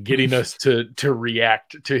us and getting us to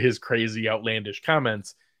react to his crazy, outlandish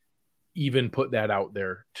comments, even put that out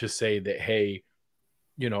there to say that, hey,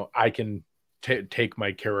 you know, I can take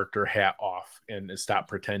my character hat off and stop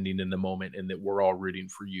pretending in the moment, and that we're all rooting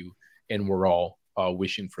for you and we're all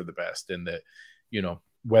wishing for the best. And that, you know,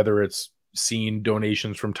 whether it's seeing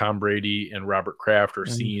donations from Tom Brady and Robert Kraft or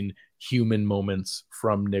seeing human moments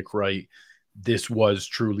from Nick Wright, this was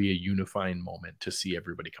truly a unifying moment to see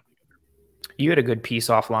everybody come together. You had a good piece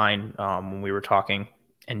offline when we were talking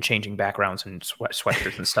and changing backgrounds and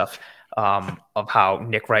sweatshirts and stuff of how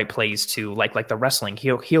Nick Wright plays to like the wrestling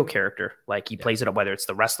heel character. Like he plays it up, whether it's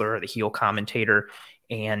the wrestler or the heel commentator.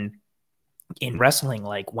 And in wrestling,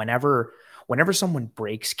 like whenever someone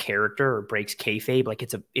breaks character or breaks kayfabe, like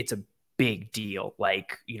it's a big deal.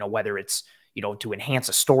 Like, you know, whether it's, you know, to enhance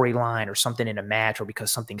a storyline or something in a match, or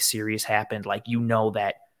because something serious happened, like, you know,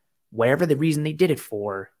 that whatever the reason they did it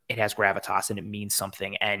for, it has gravitas and it means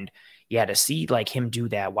something. And yeah, to see like him do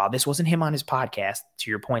that, while this wasn't him on his podcast, to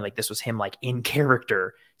your point, like this was him like in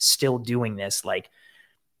character still doing this, like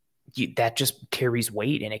that just carries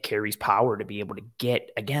weight and it carries power to be able to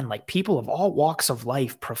get, again, like people of all walks of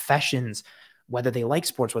life, professions, whether they like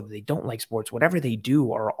sports, whether they don't like sports, whatever they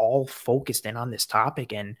do, are all focused in on this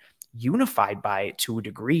topic and unified by it to a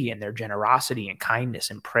degree, and their generosity and kindness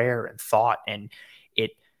and prayer and thought. And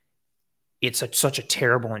it's such a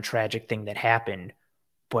terrible and tragic thing that happened,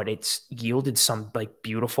 but it's yielded some like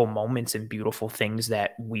beautiful moments and beautiful things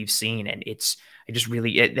that we've seen. And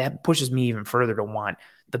that pushes me even further to want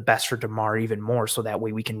the best for Damar even more. So that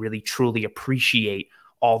way we can really truly appreciate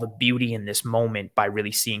all the beauty in this moment by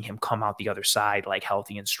really seeing him come out the other side, like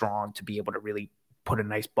healthy and strong, to be able to really put a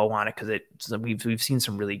nice bow on it. Cause we've seen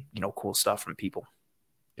some really, you know, cool stuff from people.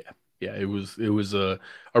 Yeah. It was a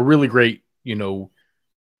really great, you know,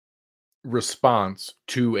 response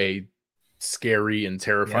to a scary and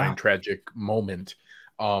terrifying, tragic moment.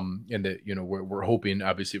 And that, you know, we're hoping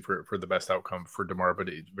obviously for the best outcome for Damar, but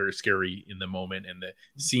it's very scary in the moment, and that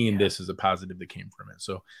seeing this as a positive that came from it.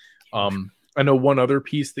 So, I know one other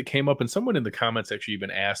piece that came up, and someone in the comments actually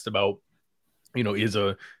even asked about, you know, is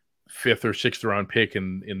a 5th or 6th round pick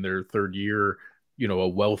in their 3rd year, you know, a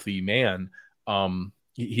wealthy man?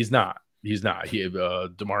 He's not.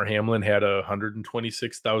 Damar Hamlin had a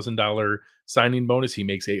 $126,000 signing bonus. He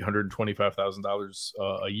makes $825,000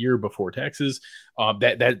 a year before taxes.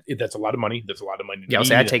 That's a lot of money. That's a lot of money. Yeah,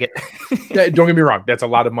 I'd take it. Don't get me wrong. That's a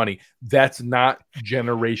lot of money. That's not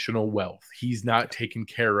generational wealth. He's not taken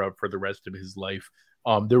care of for the rest of his life.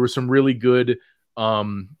 There were some really good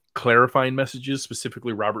clarifying messages,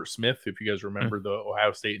 specifically Robert Smith, if you guys remember, the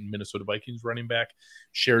Ohio State and Minnesota Vikings running back,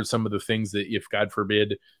 shared some of the things that if, God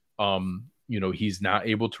forbid, he's not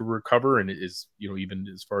able to recover and is, even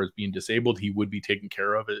as far as being disabled, he would be taken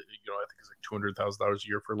care of. I think it's like $200,000 a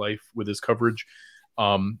year for life with his coverage.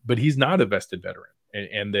 But he's not a vested veteran.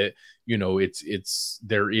 And that,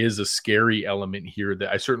 there is a scary element here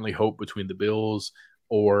that I certainly hope between the Bills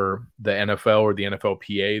or the NFL or the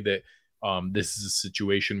NFLPA that this is a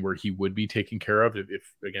situation where he would be taken care of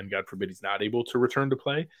if again, God forbid, he's not able to return to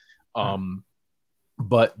play.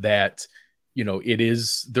 But that, it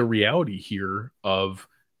is the reality here of,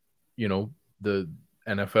 the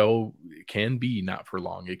NFL can be not for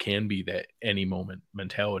long. It can be that any moment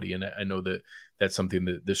mentality. And I know that that's something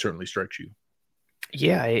that certainly strikes you.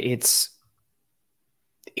 Yeah, it's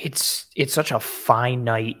such a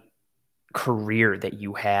finite career that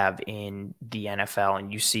you have in the NFL,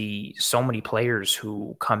 and you see so many players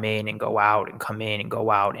who come in and go out and come in and go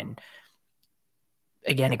out. And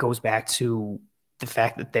again, it goes back to the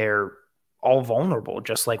fact that they're all vulnerable,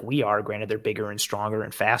 just like we are. Granted, they're bigger and stronger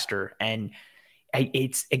and faster. And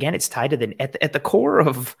it's tied to at the core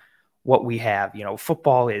of what we have.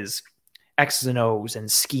 Football is X's and O's and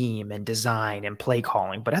scheme and design and play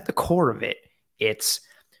calling. But at the core of it, it's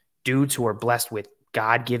dudes who are blessed with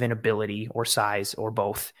God-given ability or size or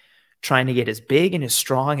both, trying to get as big and as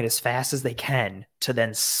strong and as fast as they can to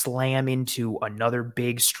then slam into another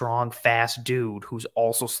big, strong, fast dude who's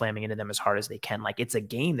also slamming into them as hard as they can. Like, it's a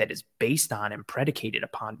game that is based on and predicated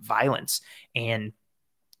upon violence. And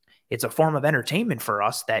it's a form of entertainment for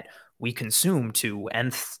us that we consume to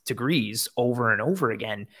nth degrees over and over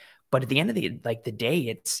again. But at the end of the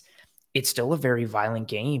day, it's still a very violent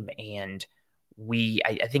game. And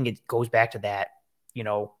I think it goes back to that,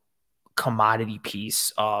 commodity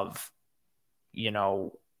piece of,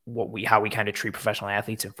 how we kind of treat professional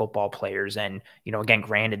athletes and football players. And, again,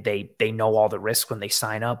 granted, they know all the risks when they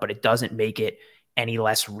sign up, but it doesn't make it any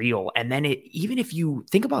less real. And then even if you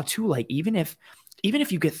think about too, like, even if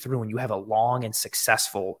you get through and you have a long and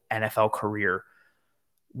successful NFL career,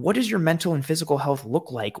 what does your mental and physical health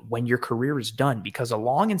look like when your career is done? Because a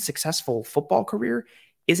long and successful football career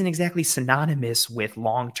isn't exactly synonymous with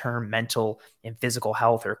long-term mental and physical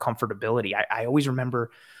health or comfortability. I always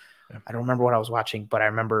remember, I don't remember what I was watching, but I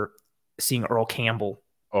remember seeing Earl Campbell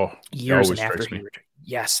years and after he retired.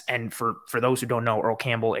 Yes. And for those who don't know, Earl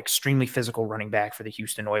Campbell, extremely physical running back for the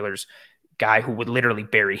Houston Oilers, guy who would literally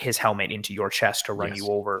bury his helmet into your chest to run you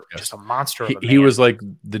over. Just a monster of a man. He was like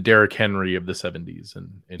the Derrick Henry of the 70s.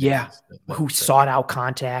 Who sought out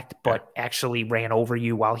contact, but actually ran over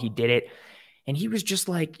you while he did it. And he was just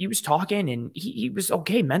like, he was talking and he was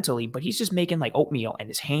okay mentally, but he's just making like oatmeal and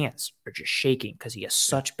his hands are just shaking because he has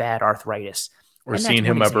such bad arthritis. Or seeing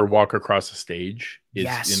him ever walk across a stage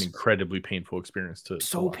is an incredibly painful experience to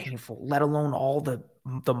watch. Painful, let alone all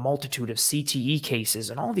the multitude of CTE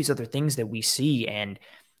cases and all these other things that we see. And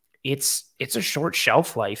it's a short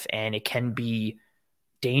shelf life, and it can be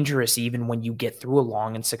dangerous even when you get through a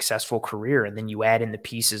long and successful career. And then you add in the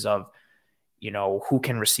pieces of, who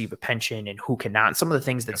can receive a pension and who cannot. And some of the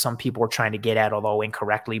things that some people are trying to get at, although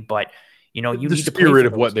incorrectly, but you need the spirit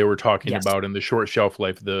of what they were talking about in the short shelf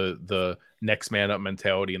life, the next man up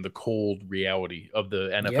mentality and the cold reality of the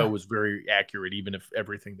NFL was very accurate, even if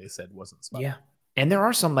everything they said wasn't spot on. Yeah. And there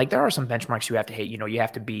are some benchmarks you have to hit. You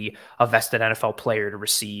have to be a vested NFL player to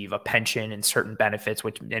receive a pension and certain benefits,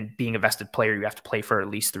 and being a vested player, you have to play for at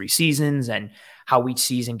least 3 seasons, and how each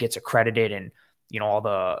season gets accredited, and all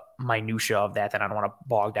the minutia of that I don't want to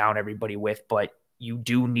bog down everybody with. But you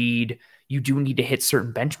do need to hit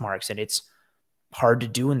certain benchmarks, and it's hard to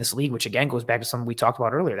do in this league, which again goes back to something we talked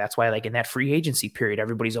about earlier. That's why, like, in that free agency period,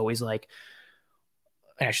 everybody's always like,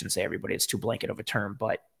 I shouldn't say everybody, it's too blanket of a term,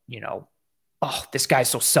 but oh, this guy's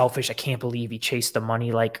so selfish, I can't believe he chased the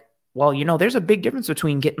money. Like, well, there's a big difference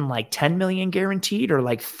between getting like 10 million guaranteed or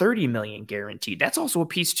like 30 million guaranteed. That's also a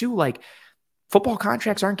piece too. Like, football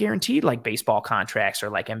contracts aren't guaranteed like baseball contracts or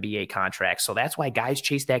like NBA contracts. So that's why guys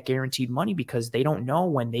chase that guaranteed money, because they don't know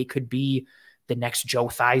when they could be the next Joe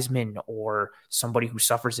Theismann or somebody who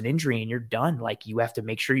suffers an injury and you're done. Like, you have to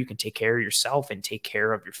make sure you can take care of yourself and take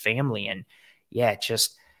care of your family. And yeah,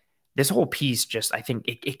 just this whole piece, I think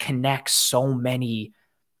it connects so many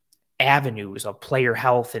avenues of player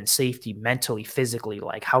health and safety, mentally, physically.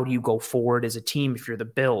 Like, how do you go forward as a team if you're the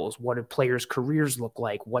Bills? What do players' careers look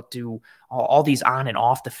like? What do all these on and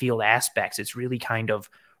off the field aspects? It's really kind of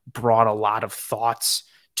brought a lot of thoughts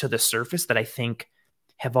to the surface that I think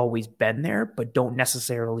have always been there, but don't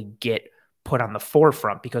necessarily get put on the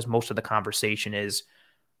forefront, because most of the conversation is,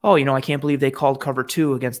 oh, I can't believe they called cover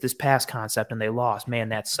 2 against this pass concept and they lost. Man,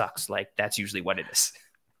 that sucks. Like, that's usually what it is.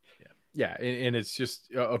 Yeah, and it's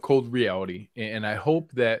just a cold reality. And I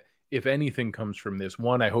hope that if anything comes from this,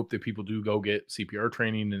 one, I hope that people do go get CPR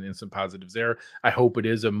training and instant positives there. I hope it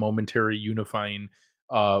is a momentary unifying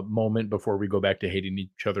moment before we go back to hating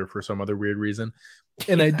each other for some other weird reason.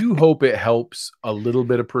 And I do hope it helps a little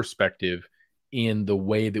bit of perspective in the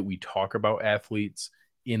way that we talk about athletes,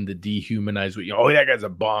 in the dehumanized, oh, that guy's a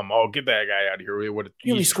bum. Oh, get that guy out of here. What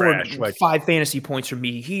he only scored like 5 fantasy points from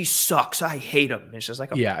me. He sucks. I hate him. It's just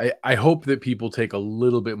like, I hope that people take a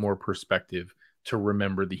little bit more perspective to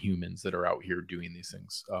remember the humans that are out here doing these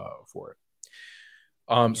things for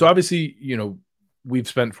it. So obviously, we've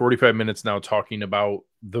spent 45 minutes now talking about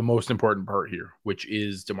the most important part here, which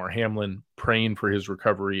is Damar Hamlin, praying for his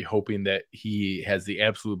recovery, hoping that he has the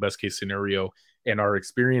absolute best case scenario, and our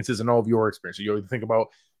experiences and all of your experiences. You think about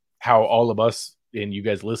how all of us and you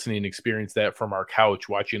guys listening experience that from our couch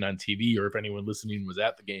watching on TV, or if anyone listening was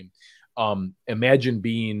at the game. Imagine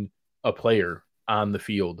being a player on the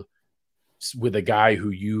field with a guy who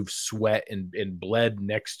you've sweat and bled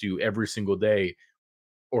next to every single day,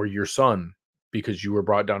 or your son, because you were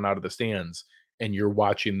brought down out of the stands and you're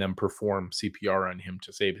watching them perform CPR on him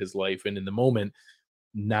to save his life. And in the moment,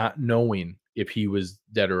 not knowing if he was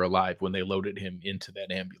dead or alive when they loaded him into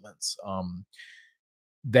that ambulance.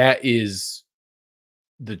 That is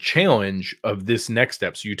the challenge of this next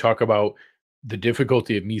step. So you talk about the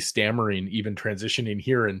difficulty of me stammering, even transitioning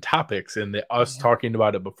here in topics, and that us talking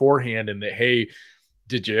about it beforehand, and that, hey,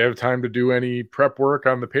 did you have time to do any prep work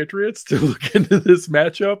on the Patriots to look into this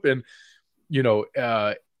matchup? And,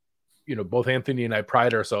 both Anthony and I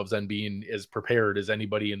pride ourselves on being as prepared as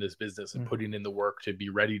anybody in this business and putting in the work to be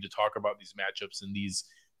ready to talk about these matchups and these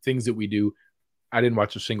things that we do. I didn't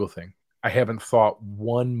watch a single thing. I haven't thought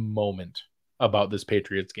one moment about this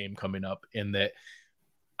Patriots game coming up, and that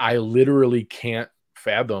I literally can't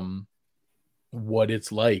fathom what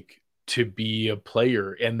it's like to be a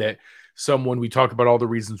player, and that someone, we talk about all the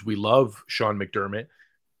reasons we love Sean McDermott.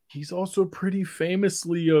 He's also pretty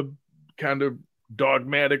famously a kind of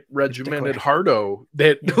dogmatic, regimented hardo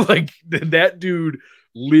that that dude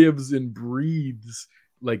lives and breathes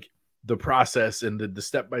like the process and the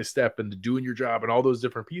step-by-step and the doing your job and all those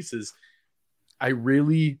different pieces. I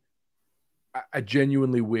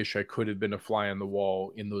genuinely wish I could have been a fly on the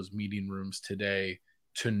wall in those meeting rooms today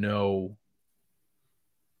to know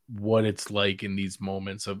what it's like in these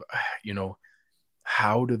moments of,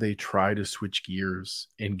 how do they try to switch gears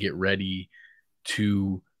and get ready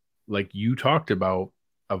to, like you talked about,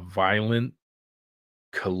 a violent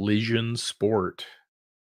collision sport.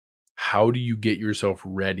 How do you get yourself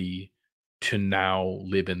ready to now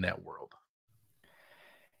live in that world?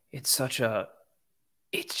 It's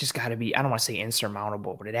just got to be, I don't want to say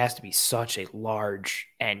insurmountable, but it has to be such a large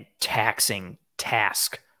and taxing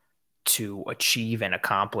task to achieve and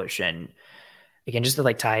accomplish. And again, just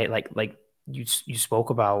to tie it, like you spoke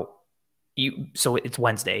about, so it's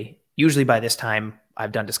Wednesday. Usually by this time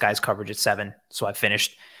I've done disguise coverage at 7. So I've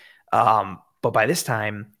finished. But by this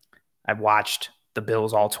time I've watched the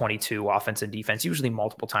Bills all 22 offense and defense, usually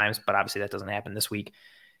multiple times, but obviously that doesn't happen this week.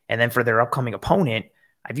 And then for their upcoming opponent,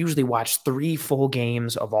 I've usually watched 3 full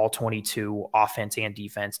games of all 22 offense and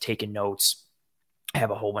defense, taking notes. I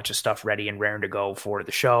have a whole bunch of stuff ready and raring to go for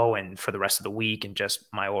the show and for the rest of the week, and just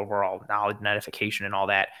my overall knowledge and edification and all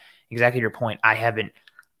that. Exactly your point. I haven't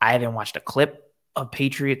watched a clip of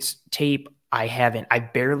Patriots tape.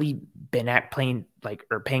 I've barely been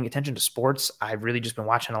paying attention to sports. I've really just been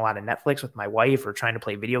watching a lot of Netflix with my wife, or trying to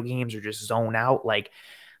play video games, or just zone out.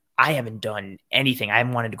 I haven't done anything. I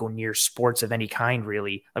haven't wanted to go near sports of any kind,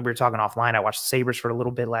 really. Like we were talking offline, I watched the Sabres for a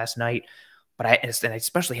little bit last night, but I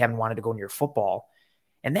especially haven't wanted to go near football.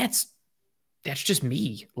 And that's just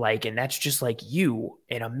me. And that's just like you.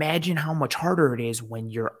 And imagine how much harder it is when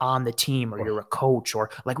you're on the team, or you're a coach,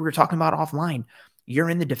 or like we were talking about offline,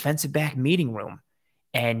 you're in the defensive back meeting room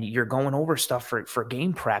and you're going over stuff for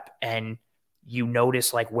game prep, and you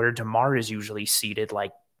notice where Damar is usually seated,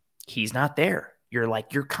 he's not there.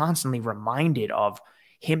 You're constantly reminded of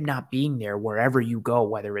him not being there wherever you go,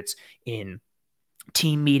 whether it's in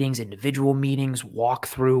team meetings, individual meetings, walk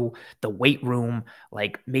through the weight room.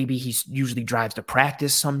 Maybe he usually drives to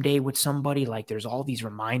practice someday with somebody. There's all these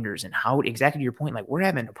reminders, and how, exactly to your point, we're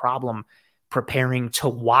having a problem preparing to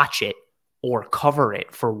watch it or cover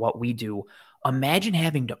it for what we do. Imagine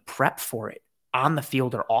having to prep for it on the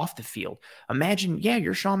field or off the field. Imagine,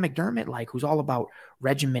 you're Sean McDermott, who's all about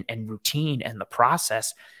regiment and routine and the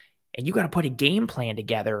process, and you got to put a game plan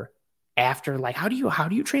together after. How do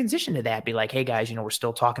you transition to that? Be like, hey guys, we're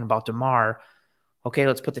still talking about Damar. Okay,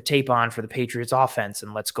 let's put the tape on for the Patriots offense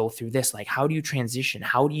and let's go through this. How do you transition?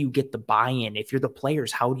 How do you get the buy-in? If you're the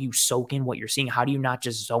players, how do you soak in what you're seeing? How do you not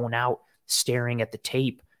just zone out staring at the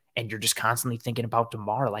tape and you're just constantly thinking about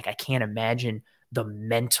Damar. Like, I can't imagine the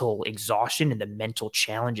mental exhaustion and the mental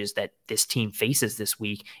challenges that this team faces this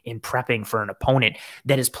week in prepping for an opponent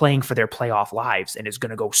that is playing for their playoff lives and is going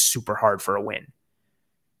to go super hard for a win.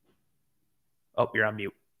 Oh, you're on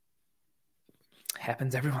mute.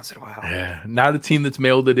 Happens every once in a while. Yeah, not a team that's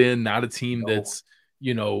mailed it in, not a team that's,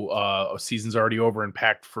 you know, season's already over and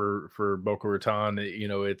packed for Boca Raton. You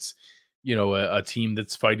know, it's, you know, a team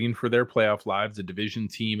that's fighting for their playoff lives, a division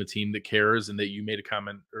team, a team that cares, and that you made a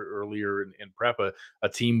comment earlier in prep, a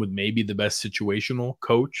team with maybe the best situational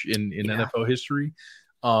coach in NFL history.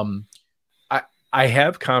 I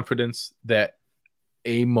have confidence that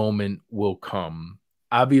a moment will come.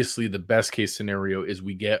 Obviously, the best case scenario is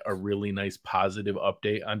we get a really nice positive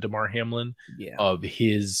update on Damar Hamlin of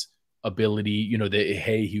his ability, you know, that,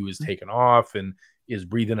 hey, he was taken off and is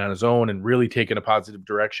breathing on his own and really taking a positive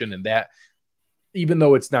direction. And that, even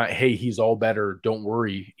though it's not, hey, he's all better, don't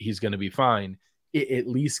worry, he's going to be fine, it at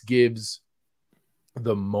least gives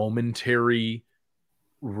the momentary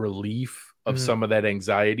relief of some of that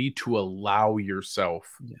anxiety to allow yourself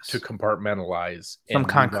to compartmentalize some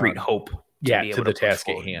concrete hope to the task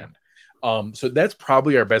at hand. So that's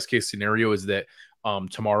probably our best case scenario, is that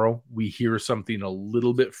tomorrow we hear something a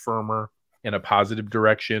little bit firmer in a positive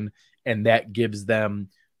direction, and that gives them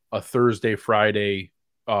a Thursday, Friday,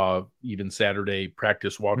 even Saturday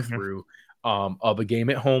practice walkthrough of a game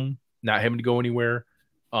at home, not having to go anywhere,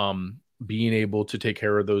 being able to take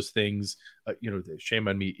care of those things. You know, shame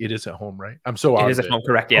on me, it is at home, right? I'm so out it is of at home,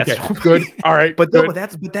 correct? Yeah, okay, good. All right, but no, but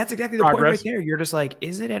that's exactly the point right there. You're just like,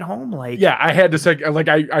 is it at home? Like, yeah, I had to say, like,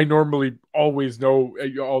 I normally always know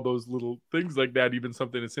all those little things like that, even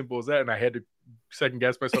something as simple as that, and I had to second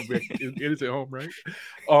guess myself. It is at home, right?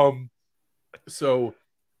 So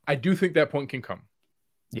I do think that point can come.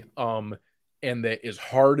 And that, as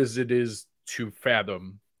hard as it is to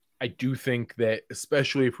fathom, I do think that,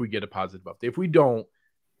 especially if we get a positive update, if we don't,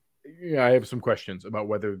 I have some questions about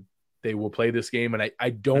whether they will play this game. And I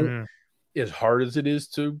don't, as hard as it is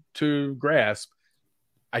to grasp,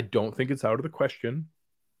 I don't think it's out of the question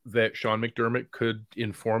that Sean McDermott could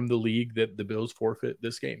inform the league that the Bills forfeit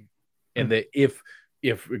this game. And that if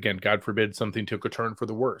again, God forbid, something took a turn for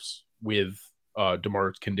the worse with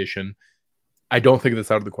Damar's condition, I don't think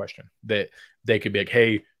that's out of the question that they could be like,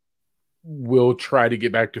 hey, we'll try to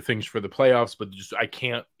get back to things for the playoffs, but just, I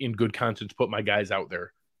can't in good conscience put my guys out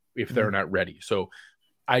there if they're not ready. So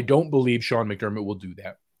I don't believe Sean McDermott will do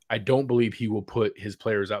that. I don't believe he will put his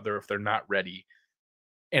players out there if they're not ready.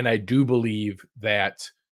 And I do believe that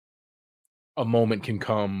a moment can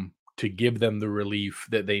come to give them the relief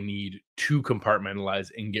that they need to compartmentalize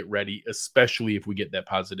and get ready, especially if we get that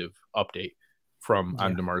positive update from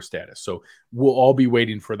on Damar's status. So we'll all be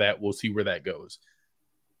waiting for that. We'll see where that goes.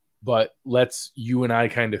 But let's, you and I,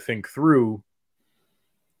 kind of think through,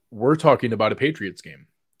 we're talking about a Patriots game.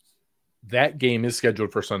 That game is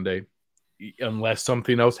scheduled for Sunday, unless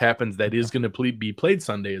something else happens that is going to be played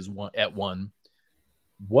Sunday at 1.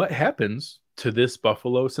 What happens to this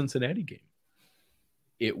Buffalo-Cincinnati game?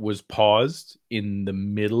 It was paused in the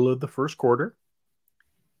middle of the first quarter.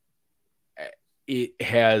 It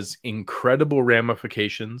has incredible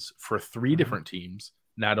ramifications for 3 different teams,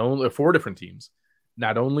 not only 4 different teams.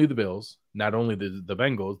 Not only the Bills, not only the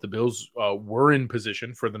Bengals. The Bills were in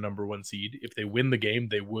position for the number 1 seed. If they win the game,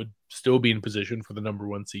 they would still be in position for the number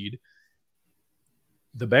 1 seed.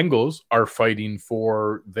 The Bengals are fighting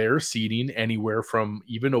for their seeding anywhere from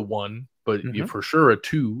even a 1, but for sure a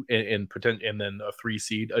 2, and then a 3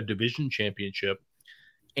 seed, a division championship,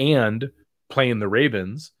 and playing the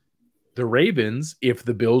Ravens. The Ravens, if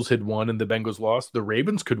the Bills had won and the Bengals lost, the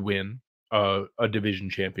Ravens could win a division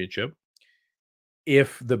championship.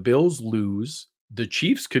 If the Bills lose, the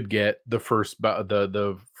Chiefs could get the first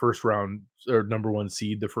round, or number 1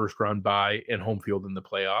 seed, the first round bye, and home field in the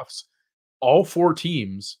playoffs. All 4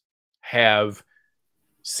 teams have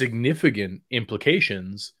significant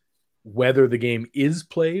implications whether the game is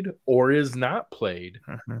played or is not played.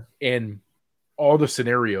 And all the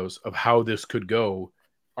scenarios of how this could go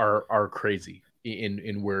are crazy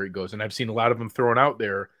in where it goes. And I've seen a lot of them thrown out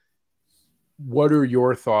there. What are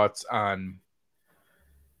your thoughts on,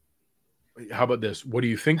 how about this? What do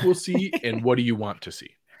you think we'll see, and what do you want to see?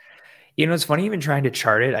 You know, it's funny, even trying to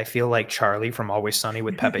chart it, I feel like Charlie from Always Sunny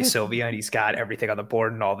with Pepe Sylvia, and he's got everything on the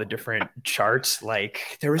board and all the different charts.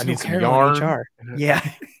 Like, there is no care on HR. Yeah.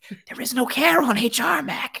 There is no care on HR,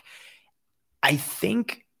 Mac. I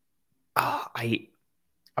think I'm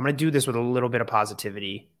going to do this with a little bit of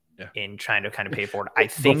positivity in trying to kind of pay for it. I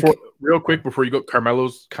think real quick before you go,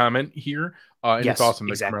 Carmelo's comment here. And it's awesome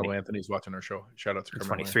that Carmelo Anthony's watching our show. Shout out to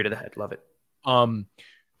Carmelo. 23 to the head. Love it.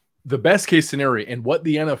 the best case scenario and what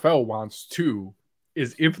the NFL wants too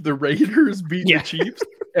is if the Raiders beat the Chiefs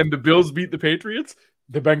and the Bills beat the Patriots,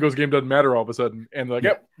 the Bengals game doesn't matter all of a sudden. And like,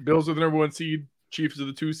 yep, Bills are the number 1 seed, Chiefs are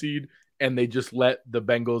the 2 seed, and they just let the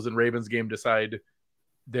Bengals and Ravens game decide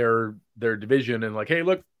their division and like, hey,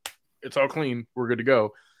 look, it's all clean. We're good to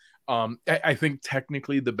go. I think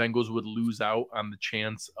technically the Bengals would lose out on the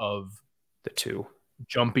chance of the 2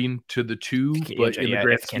 jumping to the 2, but in the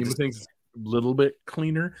grand scheme of things, a little bit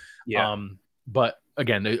cleaner. Yeah. But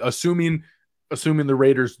again, assuming the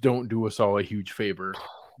Raiders don't do us all a huge favor,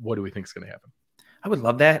 what do we think is going to happen? I would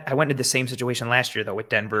love that. I went into the same situation last year though with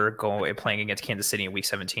Denver playing against Kansas City in Week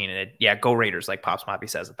 17, and go Raiders, like Pops Moppy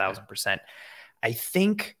says, 1,000%. I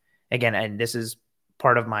think again, and this is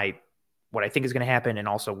part of what I think is going to happen, and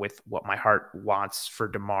also with what my heart wants for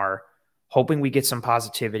Damar, hoping we get some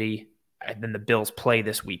positivity, and then the Bills play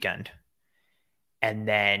this weekend. And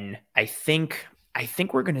then I think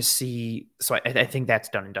we're going to see, so I think that's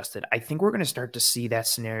done and dusted. I think we're going to start to see that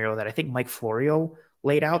scenario that I think Mike Florio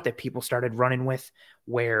laid out that people started running with,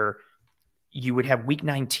 where you would have Week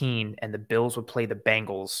 19 and the Bills would play the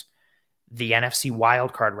Bengals. The NFC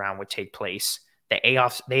wildcard round would take place. The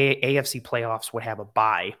AFC playoffs would have a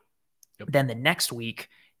bye. Yep. Then the next week,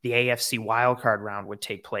 the AFC wildcard round would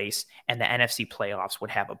take place and the NFC playoffs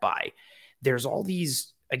would have a bye. There's all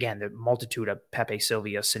these, again, the multitude of Pepe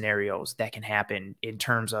Silvia scenarios that can happen in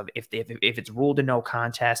terms of if it's ruled a no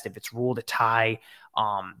contest, if it's ruled a tie,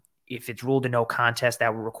 if it's ruled a no contest,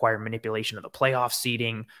 that would require manipulation of the playoff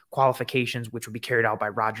seeding, qualifications, which would be carried out by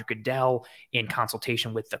Roger Goodell in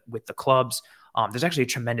consultation with the clubs. There's actually a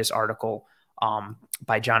tremendous article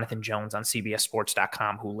by Jonathan Jones on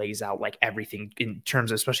CBSSports.com who lays out like everything in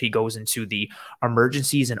terms of, especially he goes into the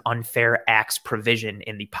emergencies and unfair acts provision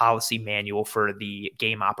in the policy manual for the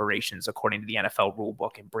game operations according to the NFL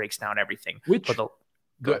rulebook, and breaks down everything.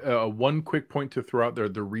 One quick point to throw out there,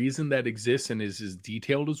 the reason that exists and is as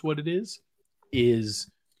detailed as what it is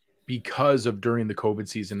because of during the COVID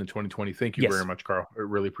season in 2020. Thank you very much, Carl. I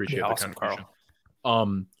really appreciate the contribution.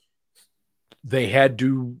 Carl.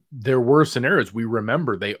 There were scenarios. We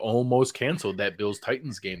remember they almost canceled that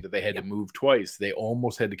Bills-Titans game that they had to move twice. They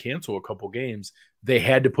almost had to cancel a couple games. They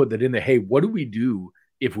had to put that in there. Hey, what do we do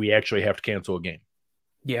if we actually have to cancel a game?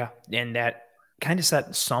 Yeah, and that kind of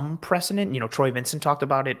set some precedent. Troy Vincent talked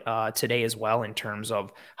about it today as well in terms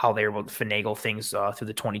of how they were able to finagle things through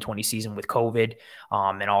the 2020 season with COVID,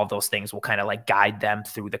 and all of those things will kind of like guide them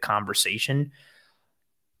through the conversation.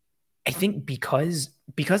 I think because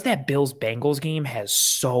that Bills-Bengals game has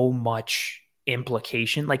so much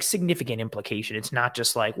implication, like significant implication. It's not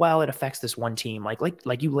just like, well, it affects this one team.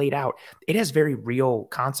 Like you laid out, it has very real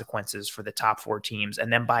consequences for the top 4 teams.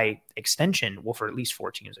 And then by extension, well, for at least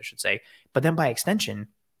 4 teams, I should say, but then by extension,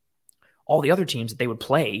 all the other teams that they would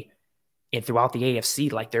play throughout the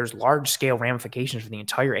AFC, like there's large scale ramifications for the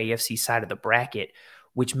entire AFC side of the bracket,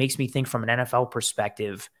 which makes me think from an NFL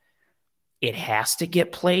perspective, it has to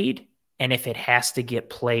get played. And if it has to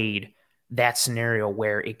get played, that scenario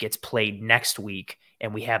where it gets played next week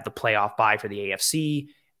and we have the playoff bye for the AFC,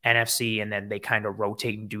 NFC, and then they kind of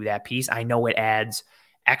rotate and do that piece. I know it adds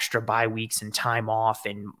extra bye weeks and time off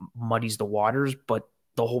and muddies the waters, but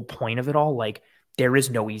the whole point of it all, like there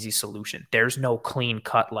is no easy solution. There's no clean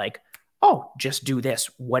cut like, oh, just do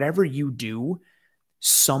this. Whatever you do,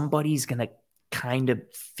 somebody's going to kind of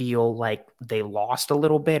feel like they lost a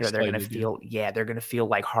little bit, or they're going to feel, they're going to feel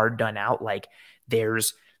like hard done out. Like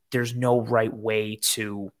there's no right way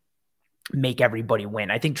to make everybody win.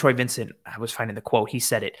 I think Troy Vincent, I was finding the quote, he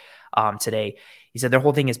said it today. He said their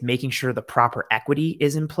whole thing is making sure the proper equity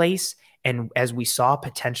is in place. And as we saw,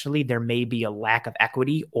 potentially there may be a lack of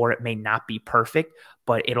equity, or it may not be perfect,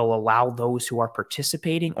 but it'll allow those who are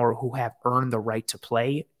participating or who have earned the right to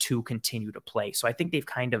play to continue to play. So I think they've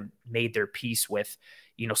kind of made their peace with,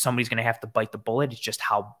 somebody's going to have to bite the bullet. It's just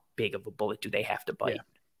how big of a bullet do they have to bite? Yeah.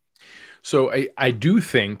 So I do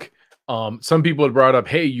think some people had brought up,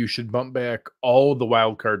 hey, you should bump back all the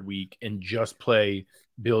wild card week and just play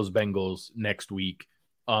Bills Bengals next week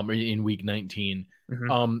in week 19.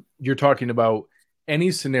 Mm-hmm. You're talking about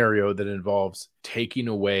any scenario that involves taking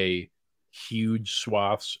away huge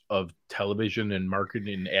swaths of television and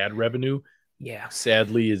marketing and ad revenue. Yeah,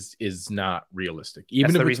 sadly is not realistic,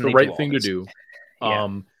 even if it's the right thing to do.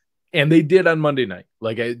 And they did on Monday night.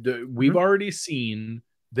 Like we've already seen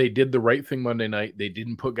they did the right thing Monday night. They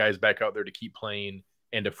didn't put guys back out there to keep playing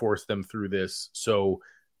and to force them through this. So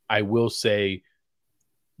I will say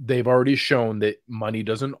they've already shown that money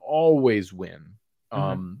doesn't always win.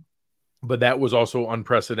 But that was also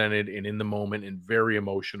unprecedented and in the moment and very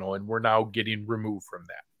emotional. And we're now getting removed from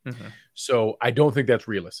that. So I don't think that's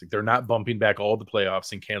realistic. They're not bumping back all the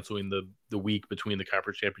playoffs and canceling the week between the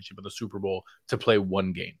conference championship and the Super Bowl to play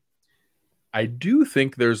one game. I do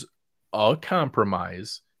think there's a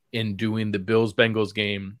compromise in doing the Bills-Bengals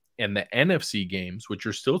game and the NFC games, which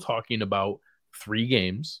you're still talking about 3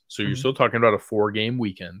 games. So you're still talking about a 4-game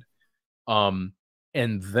weekend.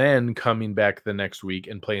 And then coming back the next week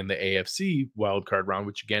and playing the AFC wildcard round,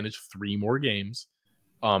 which again is 3 more games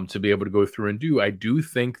to be able to go through and do. I do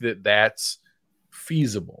think that that's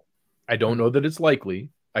feasible. I don't know that it's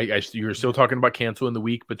likely. You're still talking about canceling the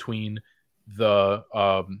week between the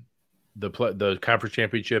conference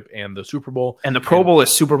championship and the Super Bowl. And the Pro Bowl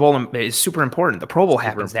is super important. The Pro Bowl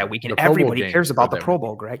happens that weekend. Everybody cares about the Pro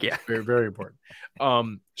Bowl, Greg. Yeah. Very, very important.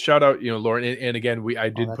 Shout out, Lauren. And again, I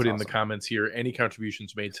did put in the comments here, any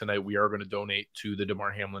contributions made tonight, we are going to donate to the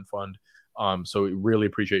Damar Hamlin Fund. So we really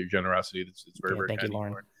appreciate your generosity. It's very, very thank you,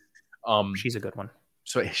 Lauren. She's a good one.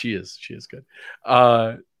 So she is good.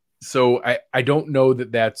 So I don't know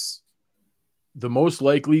that that's the most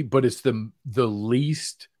likely, but it's the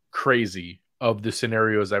least crazy of the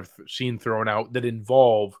scenarios I've seen thrown out that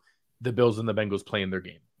involve the Bills and the Bengals playing their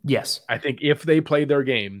game. Yes. I think if they play their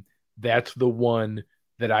game, that's the one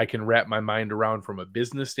that I can wrap my mind around from a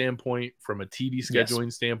business standpoint, from a TV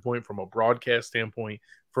scheduling standpoint, from a broadcast standpoint,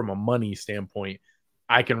 from a money standpoint.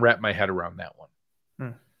 I can wrap my head around that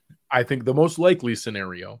one. I think the most likely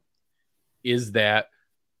scenario is that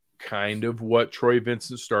kind of what Troy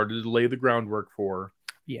Vincent started to lay the groundwork for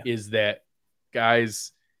is that,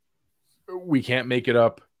 guys, we can't make it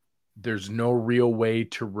up. There's no real way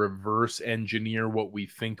to reverse engineer what we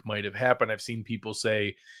think might have happened. I've seen people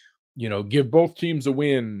say, give both teams a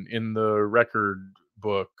win in the record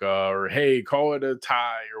book, or hey, call it a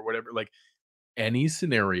tie or whatever. Like, any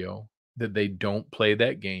scenario that they don't play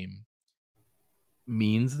that game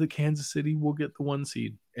means the Kansas City will get the 1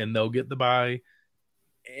 seed and they'll get the bye.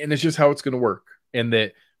 And it's just how it's going to work. And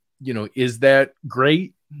that, is that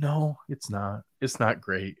great? No, it's not. It's not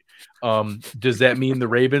great. Does that mean the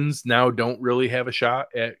Ravens now don't really have a shot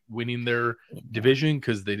at winning their division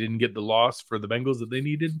because they didn't get the loss for the Bengals that they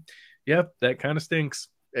needed? Yep, that kind of stinks.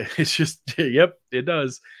 It's just, yep, it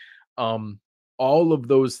does. All of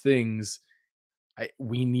those things,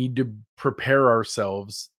 we need to prepare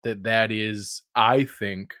ourselves that is, I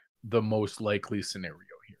think, the most likely scenario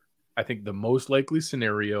here. I think the most likely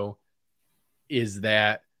scenario is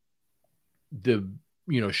that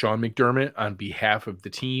Sean McDermott, on behalf of the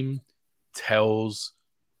team, tells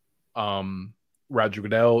Roger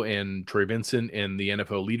Goodell and Troy Vincent and the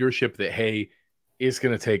NFL leadership that, hey, it's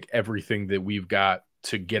going to take everything that we've got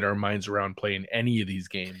to get our minds around playing any of these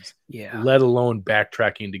games, let alone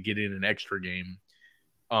backtracking to get in an extra game.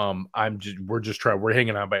 We're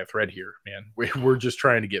hanging on by a thread here, man. We're just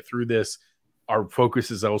trying to get through this. Our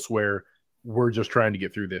focus is elsewhere. We're just trying to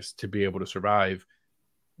get through this to be able to survive.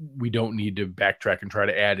 We don't need to backtrack and try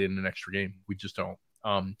to add in an extra game. We just don't.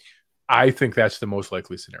 I think that's the most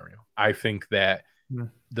likely scenario. I think that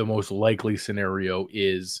the most likely scenario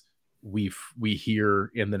is we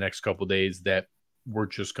hear in the next couple of days that we're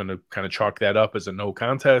just going to kind of chalk that up as a no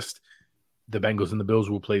contest. The Bengals and the Bills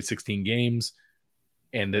will play 16 games,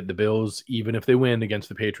 and that the Bills, even if they win against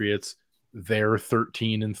the Patriots, their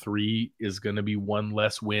 13-3 is going to be one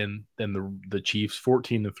less win than the Chiefs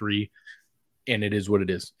 14-3. And it is what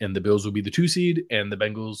it is. And the Bills will be the 2 seed, and the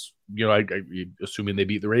Bengals, assuming they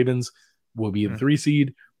beat the Ravens, will be the 3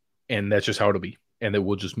 seed. And that's just how it'll be. And then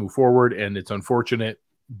we'll just move forward. And it's unfortunate,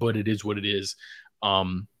 but it is what it is.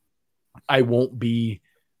 I won't be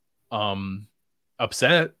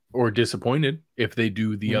upset or disappointed if they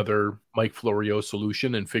do the other Mike Florio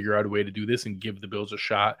solution and figure out a way to do this and give the Bills a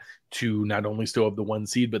shot to not only still have the 1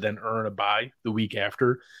 seed, but then earn a bye the week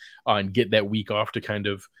after and get that week off to kind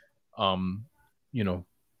of,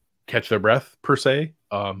 catch their breath per se.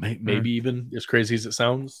 Maybe even as crazy as it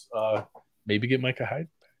sounds, maybe get Micah Hyde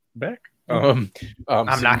back. I'm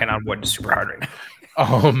knocking on wood super hard right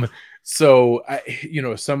now. So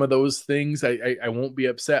some of those things, I won't be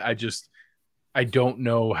upset. I don't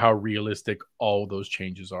know how realistic all those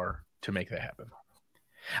changes are to make that happen.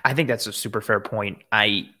 I think that's a super fair point.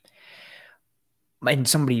 And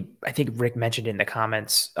somebody, I think Rick mentioned in the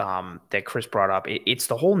comments that Chris brought up, it's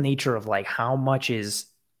the whole nature of like how much does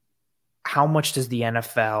the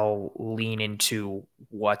NFL lean into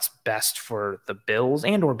what's best for the Bills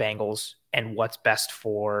and or Bengals and what's best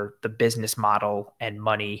for the business model and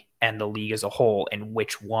money and the league as a whole, and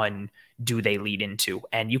which one do they lead into?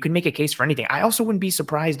 And you can make a case for anything. I also wouldn't be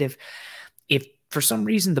surprised if for some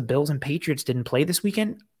reason the Bills and Patriots didn't play this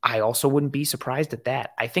weekend. I also wouldn't be surprised at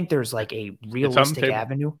that. I think there's like a realistic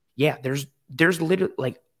avenue. Yeah, there's literally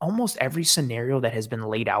like almost every scenario that has been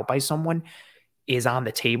laid out by someone is on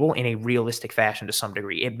the table in a realistic fashion to some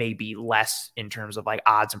degree. It may be less in terms of like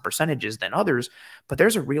odds and percentages than others, but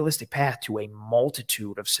there's a realistic path to a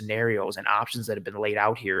multitude of scenarios and options that have been laid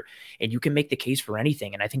out here. And you can make the case for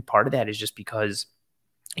anything. And I think part of that is just because,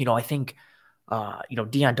 I think,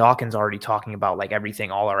 Deion Dawkins already talking about like everything,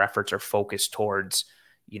 all our efforts are focused towards,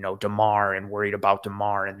 Damar and worried about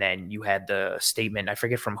Damar. And then you had the statement, I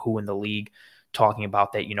forget from who in the league, talking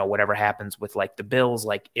about that, whatever happens with like the Bills,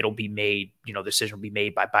 like it'll be made, the decision will be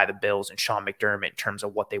made by the Bills and Sean McDermott in terms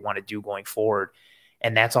of what they want to do going forward.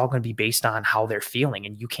 And that's all going to be based on how they're feeling.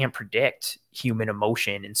 And you can't predict human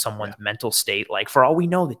emotion in someone's mental state. Like for all we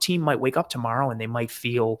know, the team might wake up tomorrow and they might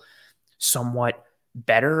feel somewhat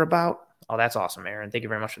better about. Oh, that's awesome, Aaron. Thank you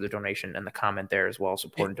very much for the donation and the comment there as well,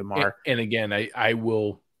 supporting Damar. And again, I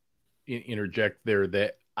will interject there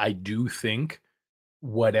that I do think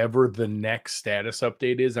whatever the next status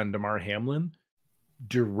update is on Damar Hamlin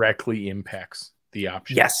directly impacts the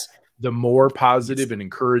option. Yes. The more positive and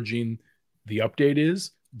encouraging the update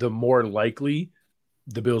is, the more likely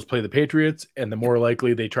the Bills play the Patriots and the more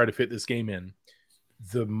likely they try to fit this game in.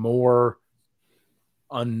 The more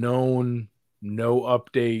unknown, no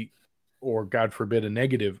update, or God forbid a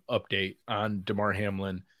negative update on Damar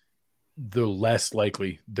Hamlin, the less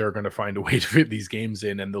likely they're going to find a way to fit these games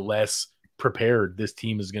in, and the less prepared this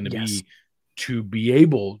team is going to be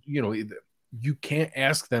able, you can't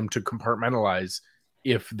ask them to compartmentalize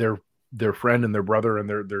if their friend and their brother and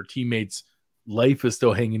their teammates' life is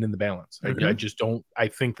still hanging in the balance. I just don't, I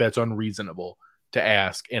think that's unreasonable to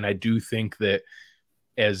ask. And I do think that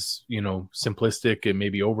as, simplistic and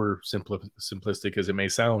maybe over simplistic as it may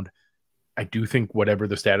sound, I do think whatever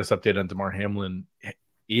the status update on Damar Hamlin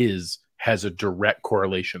has a direct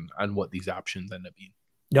correlation on what these options end up being.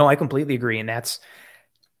 No, I completely agree. And that's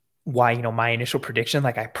why, my initial prediction,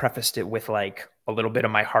 like I prefaced it with like a little bit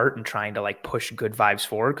of my heart and trying to like push good vibes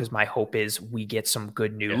forward. Cause my hope is we get some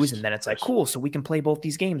good news and then it's like, cool. So we can play both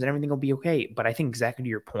these games and everything will be okay. But I think exactly to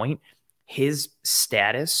your point, his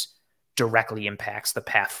status directly impacts the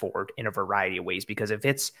path forward in a variety of ways, because if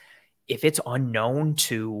it's unknown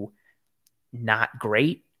to not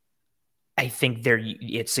great, I think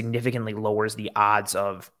it significantly lowers the odds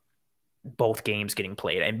of both games getting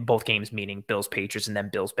played, and both games meaning Bills Patriots and then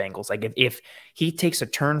Bills Bengals. Like if he takes a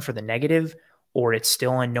turn for the negative or it's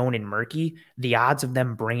still unknown and murky, the odds of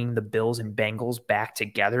them bringing the Bills and Bengals back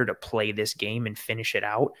together to play this game and finish it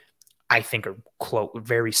out, I think are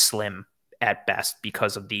very slim at best,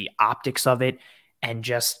 because of the optics of it and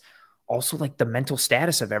just also like the mental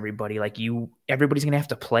status of everybody. Like everybody's going to have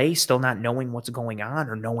to play still not knowing what's going on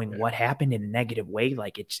or knowing what happened in a negative way.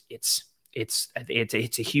 Like it's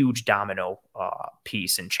a huge domino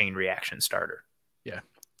piece and chain reaction starter. Yeah.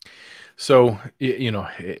 So,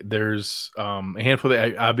 there's a handful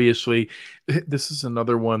that obviously this is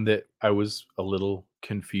another one that I was a little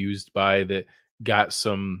confused by that got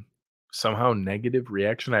some somehow negative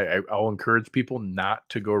reaction. I'll encourage people not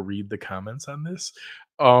to go read the comments on this.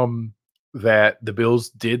 That the Bills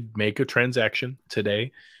did make a transaction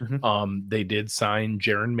today. They did sign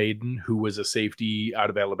Jaron Mayden, who was a safety out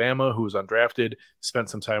of Alabama, who was undrafted, spent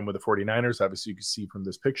some time with the 49ers. Obviously, you can see from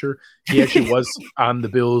this picture, he actually was on the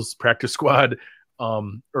Bills practice squad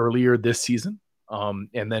earlier this season,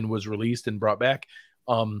 and then was released and brought back.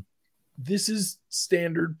 This is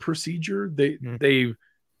standard procedure. They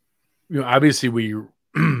obviously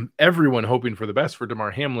everyone hoping for the best for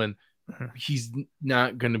Damar Hamlin. He's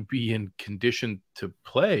not going to be in condition to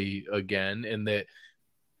play again, and that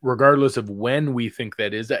regardless of when we think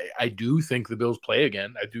that is, I do think the Bills play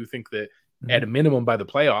again. I do think that at a minimum by the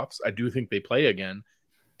playoffs, I do think they play again,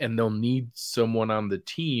 and they'll need someone on the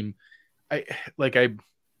team. I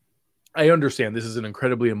understand this is an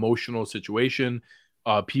incredibly emotional situation.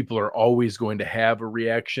 People are always going to have a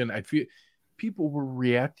reaction. I feel people were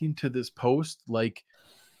reacting to this post like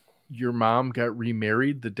your mom got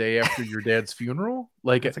remarried the day after your dad's funeral.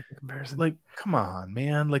 Like, that's a good comparison. Like, come on,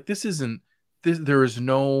 man. Like, this isn't this. There is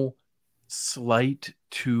no slight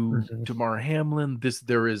to Damar Hamlin.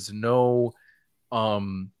 There is no.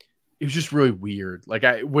 It was just really weird. Like,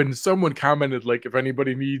 when someone commented, like, if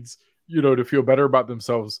anybody needs, to feel better about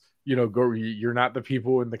themselves, go. You're not the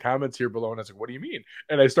people in the comments here below. And I was like, what do you mean?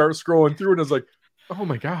 And I start scrolling through, and I was like, oh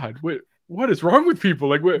my god, what is wrong with people?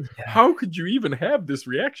 Like, how could you even have this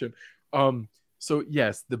reaction? So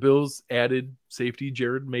yes, the Bills added safety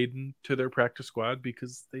Jaron Mayden to their practice squad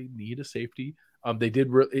because they need a safety. They did.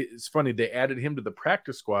 It's funny, they added him to the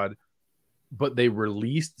practice squad, but they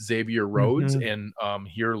released Xavier Rhodes. And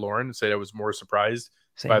here Lauren said I was more surprised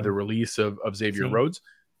by the release of Xavier Rhodes.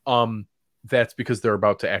 that's because they're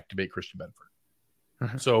about to activate Christian Benford.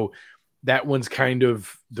 Mm-hmm. So that one's kind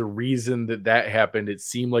of the reason that happened. It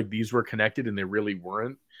seemed like these were connected and they really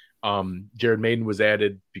weren't. Jared Mayden was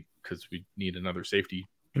added because we need another safety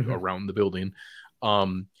around the building.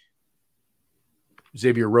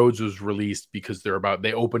 Xavier Rhodes was released because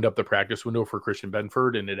they opened up the practice window for Christian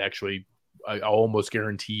Benford, and it actually, I almost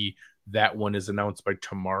guarantee that one is announced by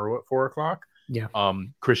tomorrow at 4:00. Yeah.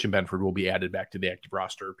 Christian Benford will be added back to the active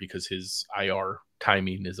roster because his IR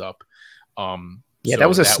timing is up. Yeah, so that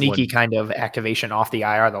was a sneaky kind of activation off the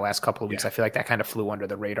IR the last couple of weeks. I feel like that kind of flew under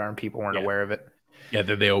the radar and people weren't aware of it. Yeah,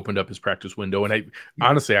 they opened up his practice window. And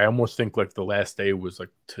honestly, I almost think like the last day was like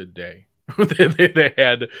today. they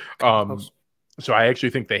had so I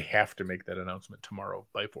actually think they have to make that announcement tomorrow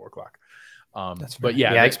by 4:00. But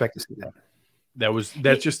I expect to see that.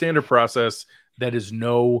 That's just standard process. That is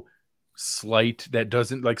no slight. That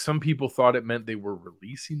doesn't, like, some people thought it meant they were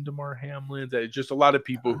releasing Damar Hamlin. That just a lot of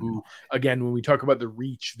people who, again, when we talk about the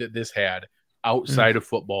reach that this had outside of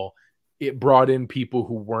football, it brought in people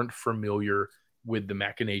who weren't familiar with the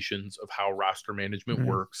machinations of how roster management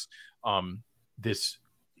works.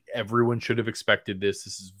 Everyone should have expected this.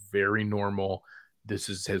 This is very normal.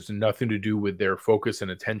 This has nothing to do with their focus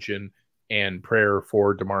and attention and prayer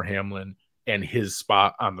for Damar Hamlin and his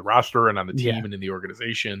spot on the roster and on the team and in the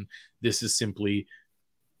organization. This is simply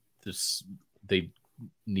this. They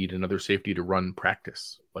need another safety to run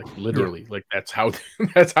practice, like literally. Like that's how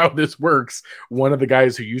this works. One of the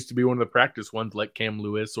guys who used to be one of the practice ones, like Cam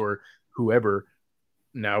Lewis or whoever,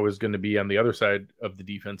 now is going to be on the other side of the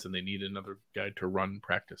defense, and they need another guy to run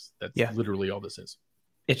practice. That's literally all this is.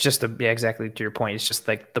 It's just exactly to your point. It's just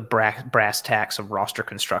like the brass tacks of roster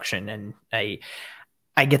construction. And I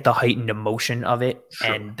get the heightened emotion of it,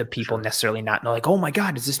 and the people necessarily not know, like, oh my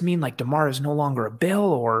God, does this mean like Damar is no longer a Bill?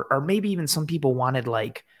 Or maybe even some people wanted,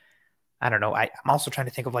 like, I don't know. I'm also trying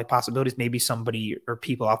to think of like possibilities. Maybe somebody or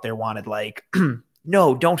people out there wanted like,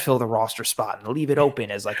 no, don't fill the roster spot and leave it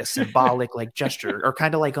open as like a symbolic like gesture, or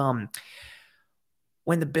kind of like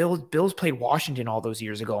when the Bills played Washington all those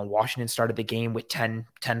years ago, and Washington started the game with 10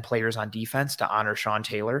 players on defense to honor Sean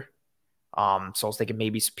Taylor. So I was thinking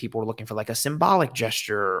maybe people were looking for like a symbolic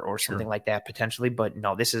gesture or something like that potentially, but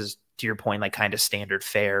no, this is, to your point, like kind of standard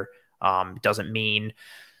fare. Doesn't mean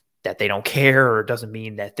that they don't care, or doesn't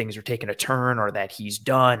mean that things are taking a turn or that he's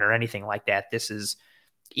done or anything like that. This is,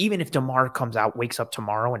 even if Damar comes out, wakes up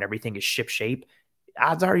tomorrow and everything is shipshape,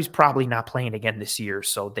 odds are he's probably not playing again this year.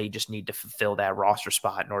 So they just need to fulfill that roster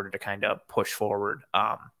spot in order to kind of push forward.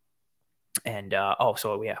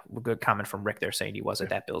 Good comment from Rick there saying he was at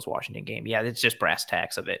that Bills Washington game. Yeah, it's just brass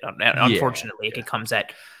tacks of it. Unfortunately, it comes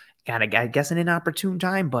at kind of, I guess, an inopportune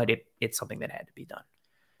time, but it's something that had to be done.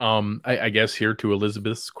 I guess here to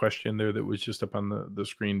Elizabeth's question there that was just up on the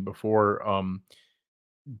screen before.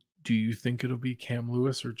 Do you think it'll be Cam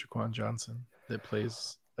Lewis or Jaquan Johnson that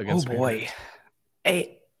plays against? Oh boy,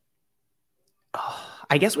 I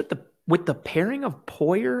guess with the pairing of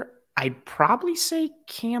Poyer, I'd probably say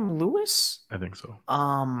Cam Lewis. I think so.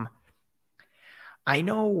 I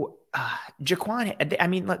know Jaquan. I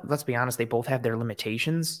mean, let's be honest; they both have their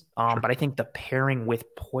limitations. But I think the pairing with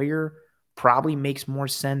Poyer probably makes more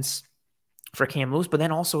sense for Cam Lewis. But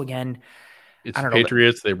then also, again, it's the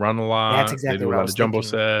Patriots. They run a lot. That's exactly they do what a lot I was of jumbo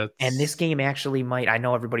thinking. sets. And this game actually might. I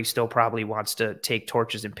know everybody still probably wants to take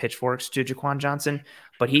torches and pitchforks to Jaquan Johnson,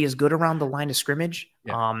 but he is good around the line of scrimmage.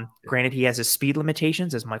 Granted, he has his speed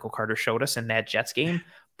limitations, as Michael Carter showed us in that Jets game,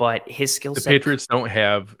 but his skill set. The Patriots don't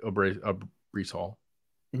have a Breece Hall.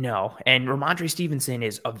 No, and Ramondre Stevenson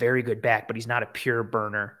is a very good back, but he's not a pure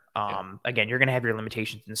burner. Again, you're going to have your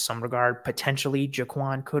limitations in some regard. Potentially,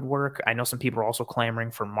 Jaquan could work. I know some people are also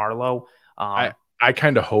clamoring for Marlowe. I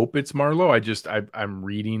kind of hope it's Marlowe. I'm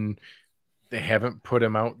reading they haven't put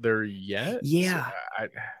him out there yet. Yeah.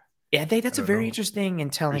 So that's a very interesting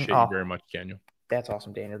and telling. Appreciate you very much, Daniel. That's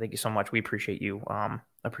awesome, Daniel. Thank you so much. We appreciate you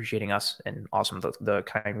appreciating us, and awesome the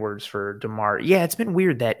kind words for Damar. Yeah, it's been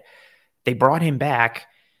weird that they brought him back,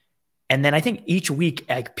 and then I think each week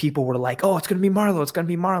like people were like, "Oh, it's going to be Marlowe. It's going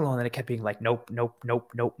to be Marlowe," and then it kept being like, "Nope, nope,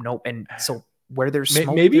 nope, nope, nope." And so where there's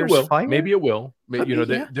smoke, maybe there's it will. fire. Maybe it will.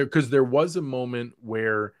 Because there was a moment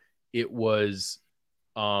where it was,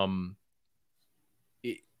 it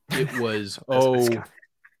was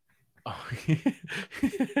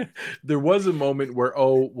there was a moment where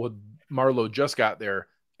Marlowe just got there,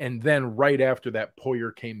 and then right after that,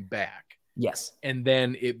 Poyer came back. Yes, and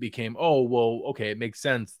then it became okay, it makes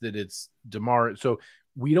sense that it's Damar. So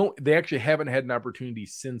they actually haven't had an opportunity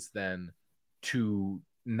since then to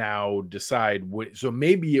now decide so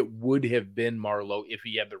maybe it would have been Marlowe if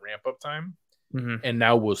he had the ramp up time. And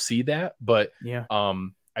now we'll see that, but yeah,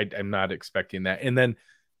 I'm not expecting that. And then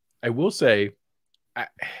I will say,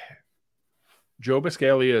 Joe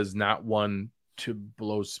Biscaglia is not one to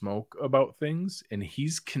blow smoke about things, and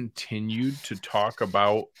he's continued to talk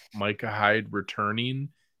about Micah Hyde returning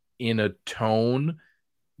in a tone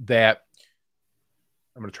that,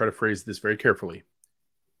 I'm going to try to phrase this very carefully.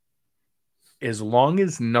 As long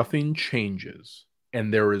as nothing changes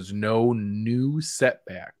and there is no new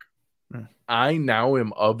setback, I now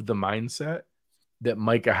am of the mindset that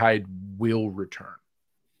Micah Hyde will return.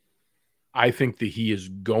 I think that he is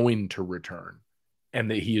going to return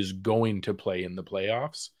and that he is going to play in the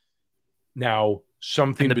playoffs. Now,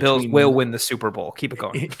 something and the between Bills will win the Super Bowl. Keep it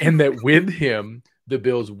going. And that with him, the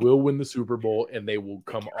Bills will win the Super Bowl, and they will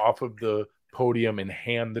come off of the podium and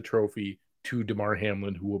hand the trophy to Damar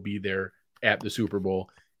Hamlin, who will be there at the Super Bowl,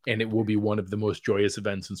 and it will be one of the most joyous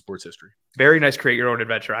events in sports history. Very nice. Create your own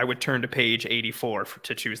adventure. I would turn to page 84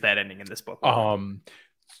 to choose that ending in this book.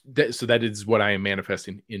 So that is what I am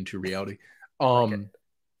manifesting into reality.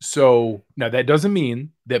 So now that doesn't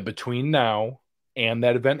mean that between now and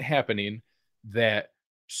that event happening, that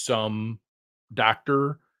some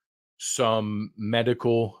doctor, some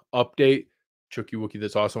medical update, Chucky Wookie,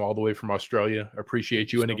 that's awesome, all the way from Australia.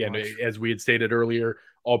 Appreciate you. And again, as we had stated earlier,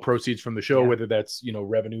 all proceeds from the show, whether that's,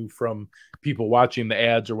 revenue from people watching the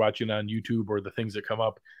ads or watching on YouTube or the things that come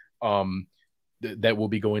up, that will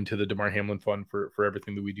be going to the Damar Hamlin Fund for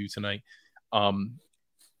everything that we do tonight.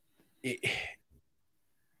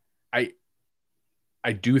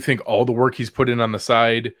 I do think all the work he's put in on the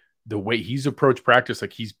side, the way he's approached practice,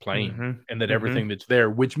 like he's playing, and that everything that's there,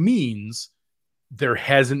 which means there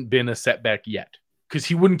hasn't been a setback yet, because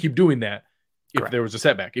he wouldn't keep doing that if there was a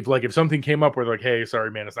setback. If something came up where they're like, hey, sorry,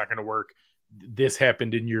 man, it's not going to work. This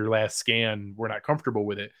happened in your last scan. We're not comfortable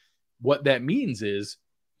with it. What that means is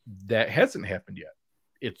that hasn't happened yet.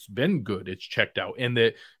 It's been good. It's checked out. And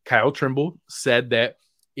that Kyle Trimble said that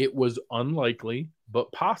it was unlikely,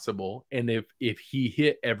 but possible. And if he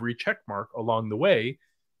hit every check mark along the way,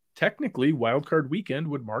 technically wildcard weekend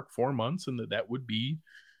would mark 4 months, and that would be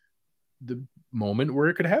the moment where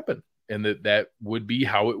it could happen. And that would be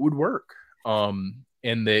how it would work. And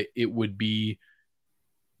that it would be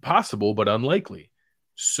possible, but unlikely.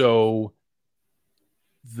 So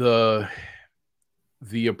the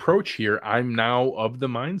approach here, I'm now of the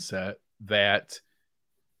mindset that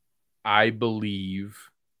I believe,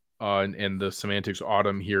 and the semantics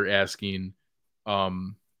autumn here asking,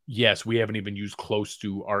 yes, we haven't even used close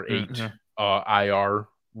to our 8 IR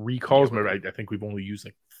recalls. I think we've only used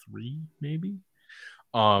like 3, maybe.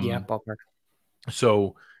 Ballpark.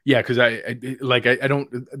 So yeah, because I don't.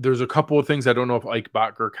 There's a couple of things I don't know if Ike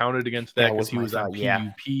Botker counted against that, because he was on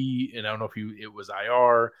PUP, and I don't know if it was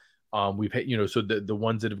IR. We've had, so the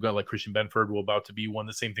ones that have got like Christian Benford will about to be one.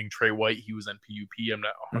 The same thing, Trey White, he was on PUP. I'm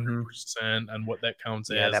not 100% on what that counts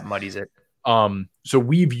as. Yeah, that muddies it. So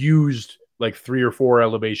we've used like 3 or 4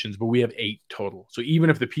 elevations, but we have 8 total. So even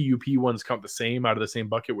if the PUP ones count the same out of the same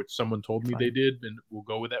bucket, which someone told me they did, and we'll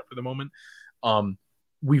go with that for the moment,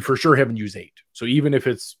 we for sure haven't used 8. So even if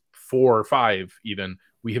it's 4 or 5, even,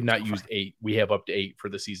 we have not used 8. We have up to 8 for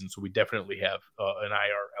the season. So we definitely have an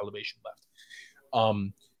IR elevation left.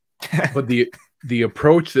 But the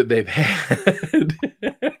approach that they've had,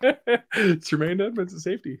 Tremaine Edmonds is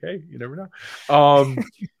safety. Hey, you never know.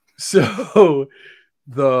 So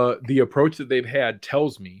the approach that they've had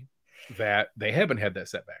tells me that they haven't had that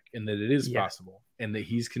setback, and that it is possible, and that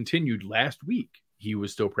he's continued. Last week he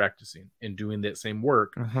was still practicing and doing that same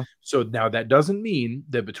work. So now that doesn't mean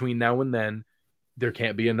that between now and then there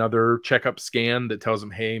can't be another checkup scan that tells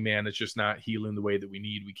him, hey man, it's just not healing the way that we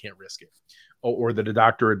need. We can't risk it. Or that a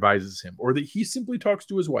doctor advises him, or that he simply talks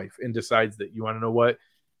to his wife and decides that, you want to know what?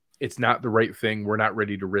 It's not the right thing. We're not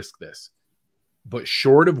ready to risk this. But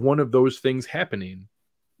short of one of those things happening,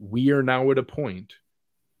 we are now at a point,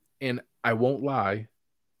 and I won't lie,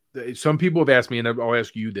 some people have asked me, and I'll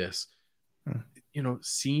ask you this,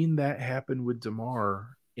 seeing that happen with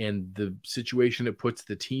Damar and the situation it puts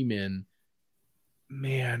the team in,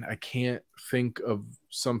 man, I can't think of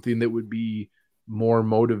something that would be more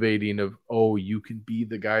motivating of, oh, you can be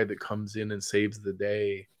the guy that comes in and saves the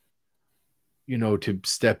day, to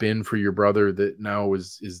step in for your brother that now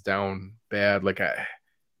is down bad. Like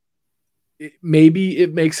maybe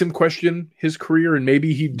it makes him question his career, and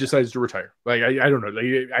maybe he decides to retire. Like, I don't know.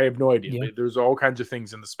 Like, I have no idea. Yeah. There's all kinds of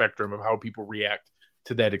things in the spectrum of how people react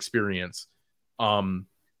to that experience.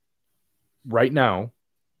 Right now,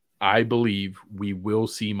 I believe we will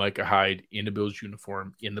see Micah Hyde in a Bills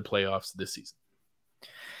uniform in the playoffs this season.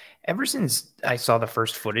 Ever since I saw the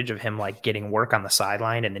first footage of him like getting work on the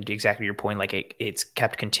sideline, and then to exactly your point, like it's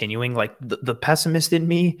kept continuing. Like the pessimist in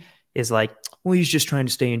me is like, well, he's just trying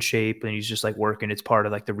to stay in shape and he's just like working. It's part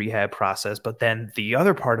of like the rehab process. But then the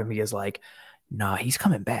other part of me is like, nah, he's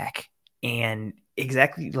coming back. And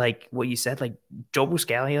exactly like what you said, like Joe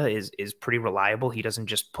Buscaglia is pretty reliable. He doesn't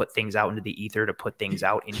just put things out into the ether to put things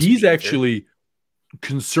out into He's the actually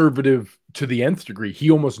conservative to the nth degree. He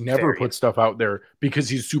almost never puts stuff out there because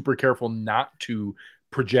he's super careful not to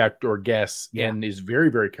project or guess, and is very,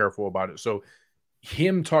 very careful about it. So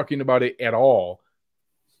him talking about it at all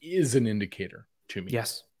is an indicator to me.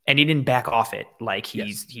 Yes. And he didn't back off it. Like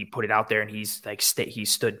he put it out there and he's like, he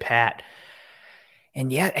stood pat. And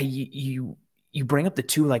yeah, you bring up the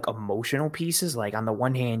two like emotional pieces. Like on the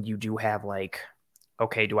one hand, you do have like,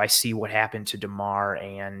 okay, do I see what happened to Damar,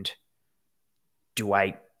 and do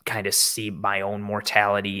I kind of see my own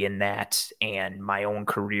mortality in that and my own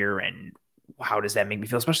career, and how does that make me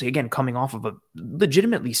feel? Especially again, coming off of a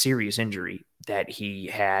legitimately serious injury that he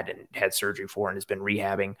had and had surgery for and has been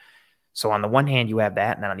rehabbing. So on the one hand, you have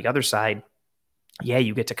that. And then on the other side, yeah,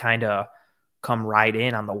 you get to kind of come ride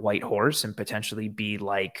in on the white horse and potentially be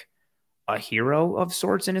like a hero of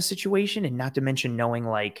sorts in a situation. And not to mention knowing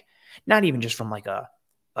like, not even just from like a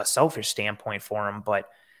selfish standpoint for him, but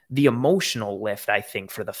the emotional lift, I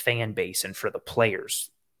think, for the fan base and for the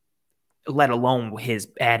players, let alone his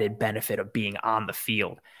added benefit of being on the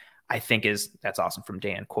field, I think that's awesome from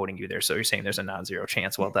Dan quoting you there. So you're saying there's a non-zero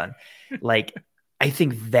chance. Well done. Like, I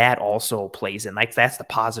think that also plays in, like, that's the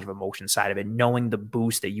positive emotion side of it, knowing the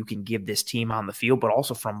boost that you can give this team on the field, but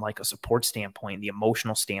also from like a support standpoint, the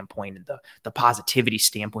emotional standpoint, and the positivity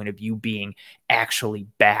standpoint of you being actually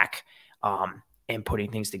back and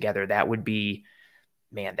putting things together. That would be,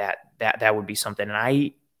 man, that would be something.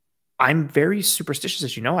 And I'm very superstitious,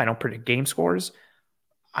 as you know. I don't predict game scores.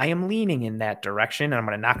 I am leaning in that direction, and I'm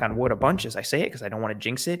going to knock on wood a bunch as I say it because I don't want to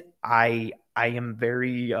jinx it. I am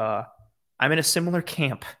very I'm in a similar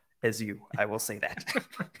camp as you. I will say that.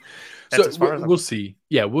 So we'll see.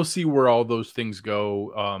 Yeah, we'll see where all those things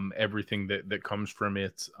go. Everything that comes from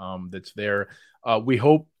it, that's there. We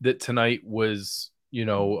hope that tonight was,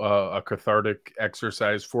 a cathartic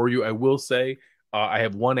exercise for you. I will say, I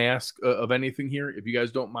have one ask of anything here. If you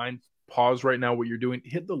guys don't mind, pause right now what you're doing.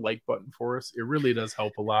 Hit the like button for us. It really does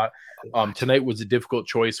help a lot. Tonight was a difficult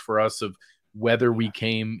choice for us of whether we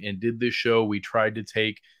came and did this show. We tried to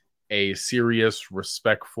take a serious,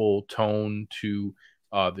 respectful tone to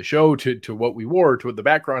the show, to what we wore, to what the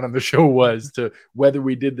background on the show was, to whether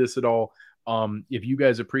we did this at all. If you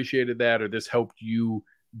guys appreciated that, or this helped you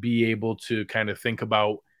be able to kind of think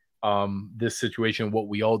about this situation, what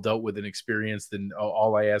we all dealt with and experienced, then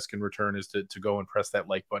all I ask in return is to go and press that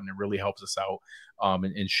like button. It really helps us out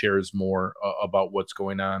and shares more about what's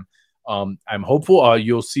going on. I'm hopeful.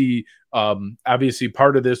 You'll see, obviously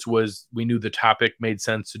part of this was we knew the topic made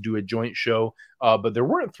sense to do a joint show, but there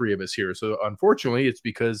weren't three of us here. So unfortunately, it's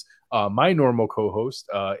because my normal co-host,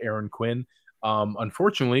 Aaron Quinn,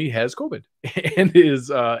 unfortunately has COVID and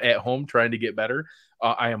is at home trying to get better.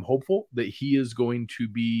 I am hopeful that he is going to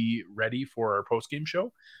be ready for our post-game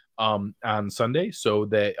show on Sunday, so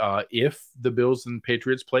that if the Bills and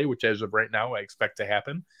Patriots play, which as of right now I expect to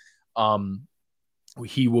happen,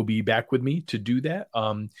 he will be back with me to do that.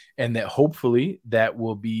 And that hopefully that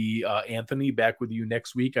will be Anthony back with you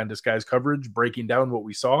next week on Disguise Coverage, breaking down what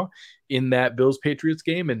we saw in that Bills Patriots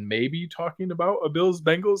game, and maybe talking about a Bills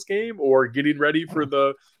Bengals game, or getting ready for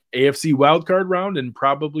the AFC wildcard round and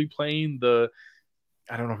probably playing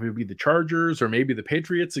I don't know if it would be the Chargers or maybe the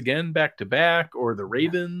Patriots again back to back, or the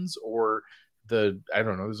Ravens, or I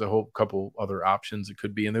don't know. There's a whole couple other options it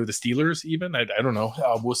could be. And they're the Steelers even. I don't know.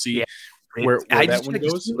 We'll see. Yeah. Where that one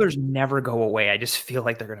goes. The Steelers never go away. I just feel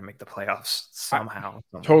like they're going to make the playoffs somehow.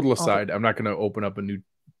 Total aside, I'm not going to open up a new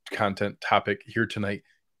content topic here tonight.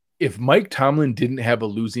 If Mike Tomlin didn't have a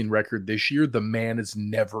losing record this year, the man is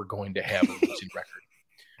never going to have a losing record.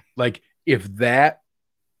 Like, if that,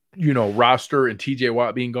 roster and TJ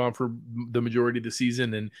Watt being gone for the majority of the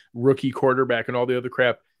season and rookie quarterback and all the other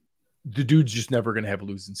crap, the dude's just never going to have a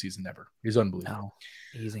losing season. Never. He's unbelievable.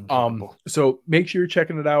 No, he's incredible. So make sure you're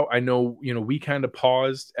checking it out. I know, we kind of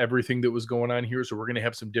paused everything that was going on here, so we're going to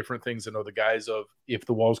have some different things. I know the guys of If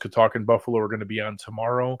the Walls Could Talk in Buffalo are going to be on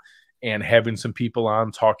tomorrow, and having some people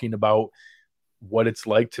on talking about what it's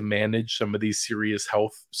like to manage some of these serious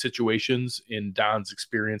health situations in Don's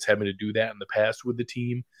experience, having to do that in the past with the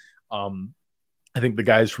team. I think the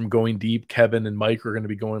guys from Going Deep, Kevin and Mike, are going to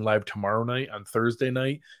be going live tomorrow night on Thursday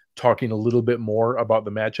night. talking a little bit more about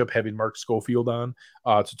the matchup, having Mark Schofield on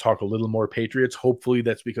to talk a little more Patriots. Hopefully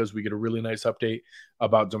that's because we get a really nice update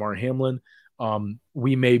about Damar Hamlin.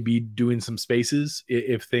 We may be doing some spaces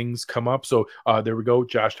if things come up. So there we go.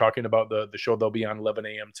 Josh talking about the show they'll be on 11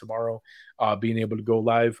 a.m. tomorrow, being able to go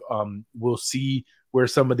live. We'll see where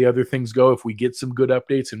some of the other things go. If we get some good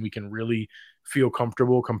updates and we can really feel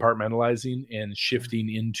comfortable compartmentalizing and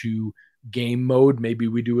shifting into game mode, maybe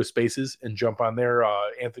we do a spaces and jump on there.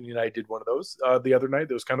 Anthony and I did one of those the other night.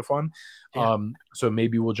 That was kind of fun. Yeah. So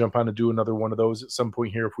maybe we'll jump on and do another one of those at some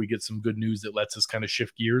point here if we get some good news that lets us kind of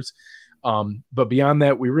shift gears. But beyond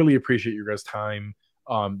that, we really appreciate your guys' time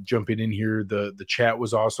jumping in here. The chat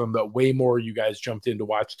was awesome. That way more you guys jumped in to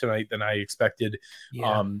watch tonight than I expected.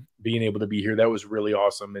 Yeah. Being able to be here, that was really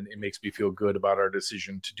awesome, and it makes me feel good about our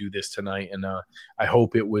decision to do this tonight. And I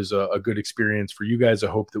hope it was a good experience for you guys.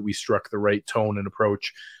 I hope that we struck the right tone and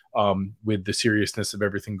approach with the seriousness of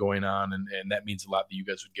everything going on, and that means a lot that you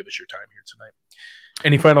guys would give us your time here tonight.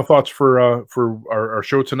 Any final thoughts for our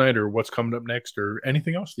show tonight, or what's coming up next, or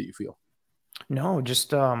anything else that you feel? No,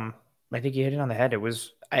 just I think you hit it on the head. It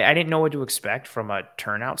was I didn't know what to expect from a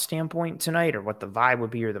turnout standpoint tonight, or what the vibe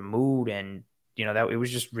would be, or the mood, and that it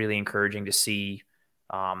was just really encouraging to see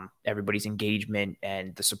everybody's engagement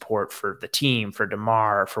and the support for the team, for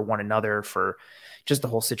Damar, for one another, for just the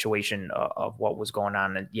whole situation of what was going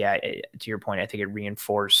on. And yeah, to your point, I think it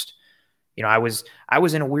reinforced. I was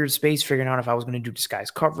in a weird space figuring out if I was going to do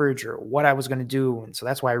disguise coverage or what I was going to do, and so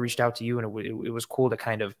that's why I reached out to you, and it was cool to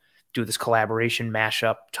kind of do this collaboration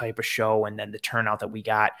mashup type of show, and then the turnout that we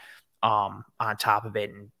got on top of it.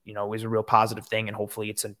 And, it was a real positive thing, and hopefully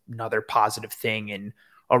it's another positive thing and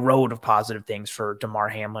a road of positive things for Damar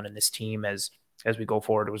Hamlin and this team as we go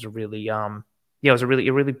forward. It was a really, it was a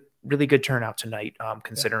really good turnout tonight,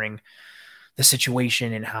 considering the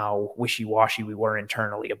situation and how wishy-washy we were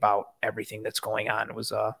internally about everything that's going on. It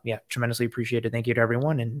was, tremendously appreciated. Thank you to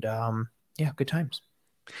everyone. And good times.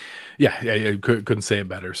 Yeah, couldn't say it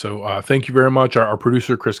better. So thank you very much. Our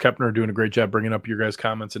producer, Chris Kepner, doing a great job bringing up your guys'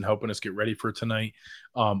 comments and helping us get ready for tonight.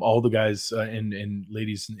 All the guys and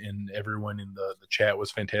ladies and everyone in the chat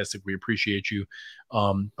was fantastic. We appreciate you.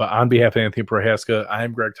 But on behalf of Anthony Prohaska, I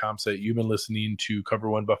am Greg Tompsett. You've been listening to Cover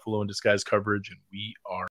One Buffalo in Disguise coverage, and we are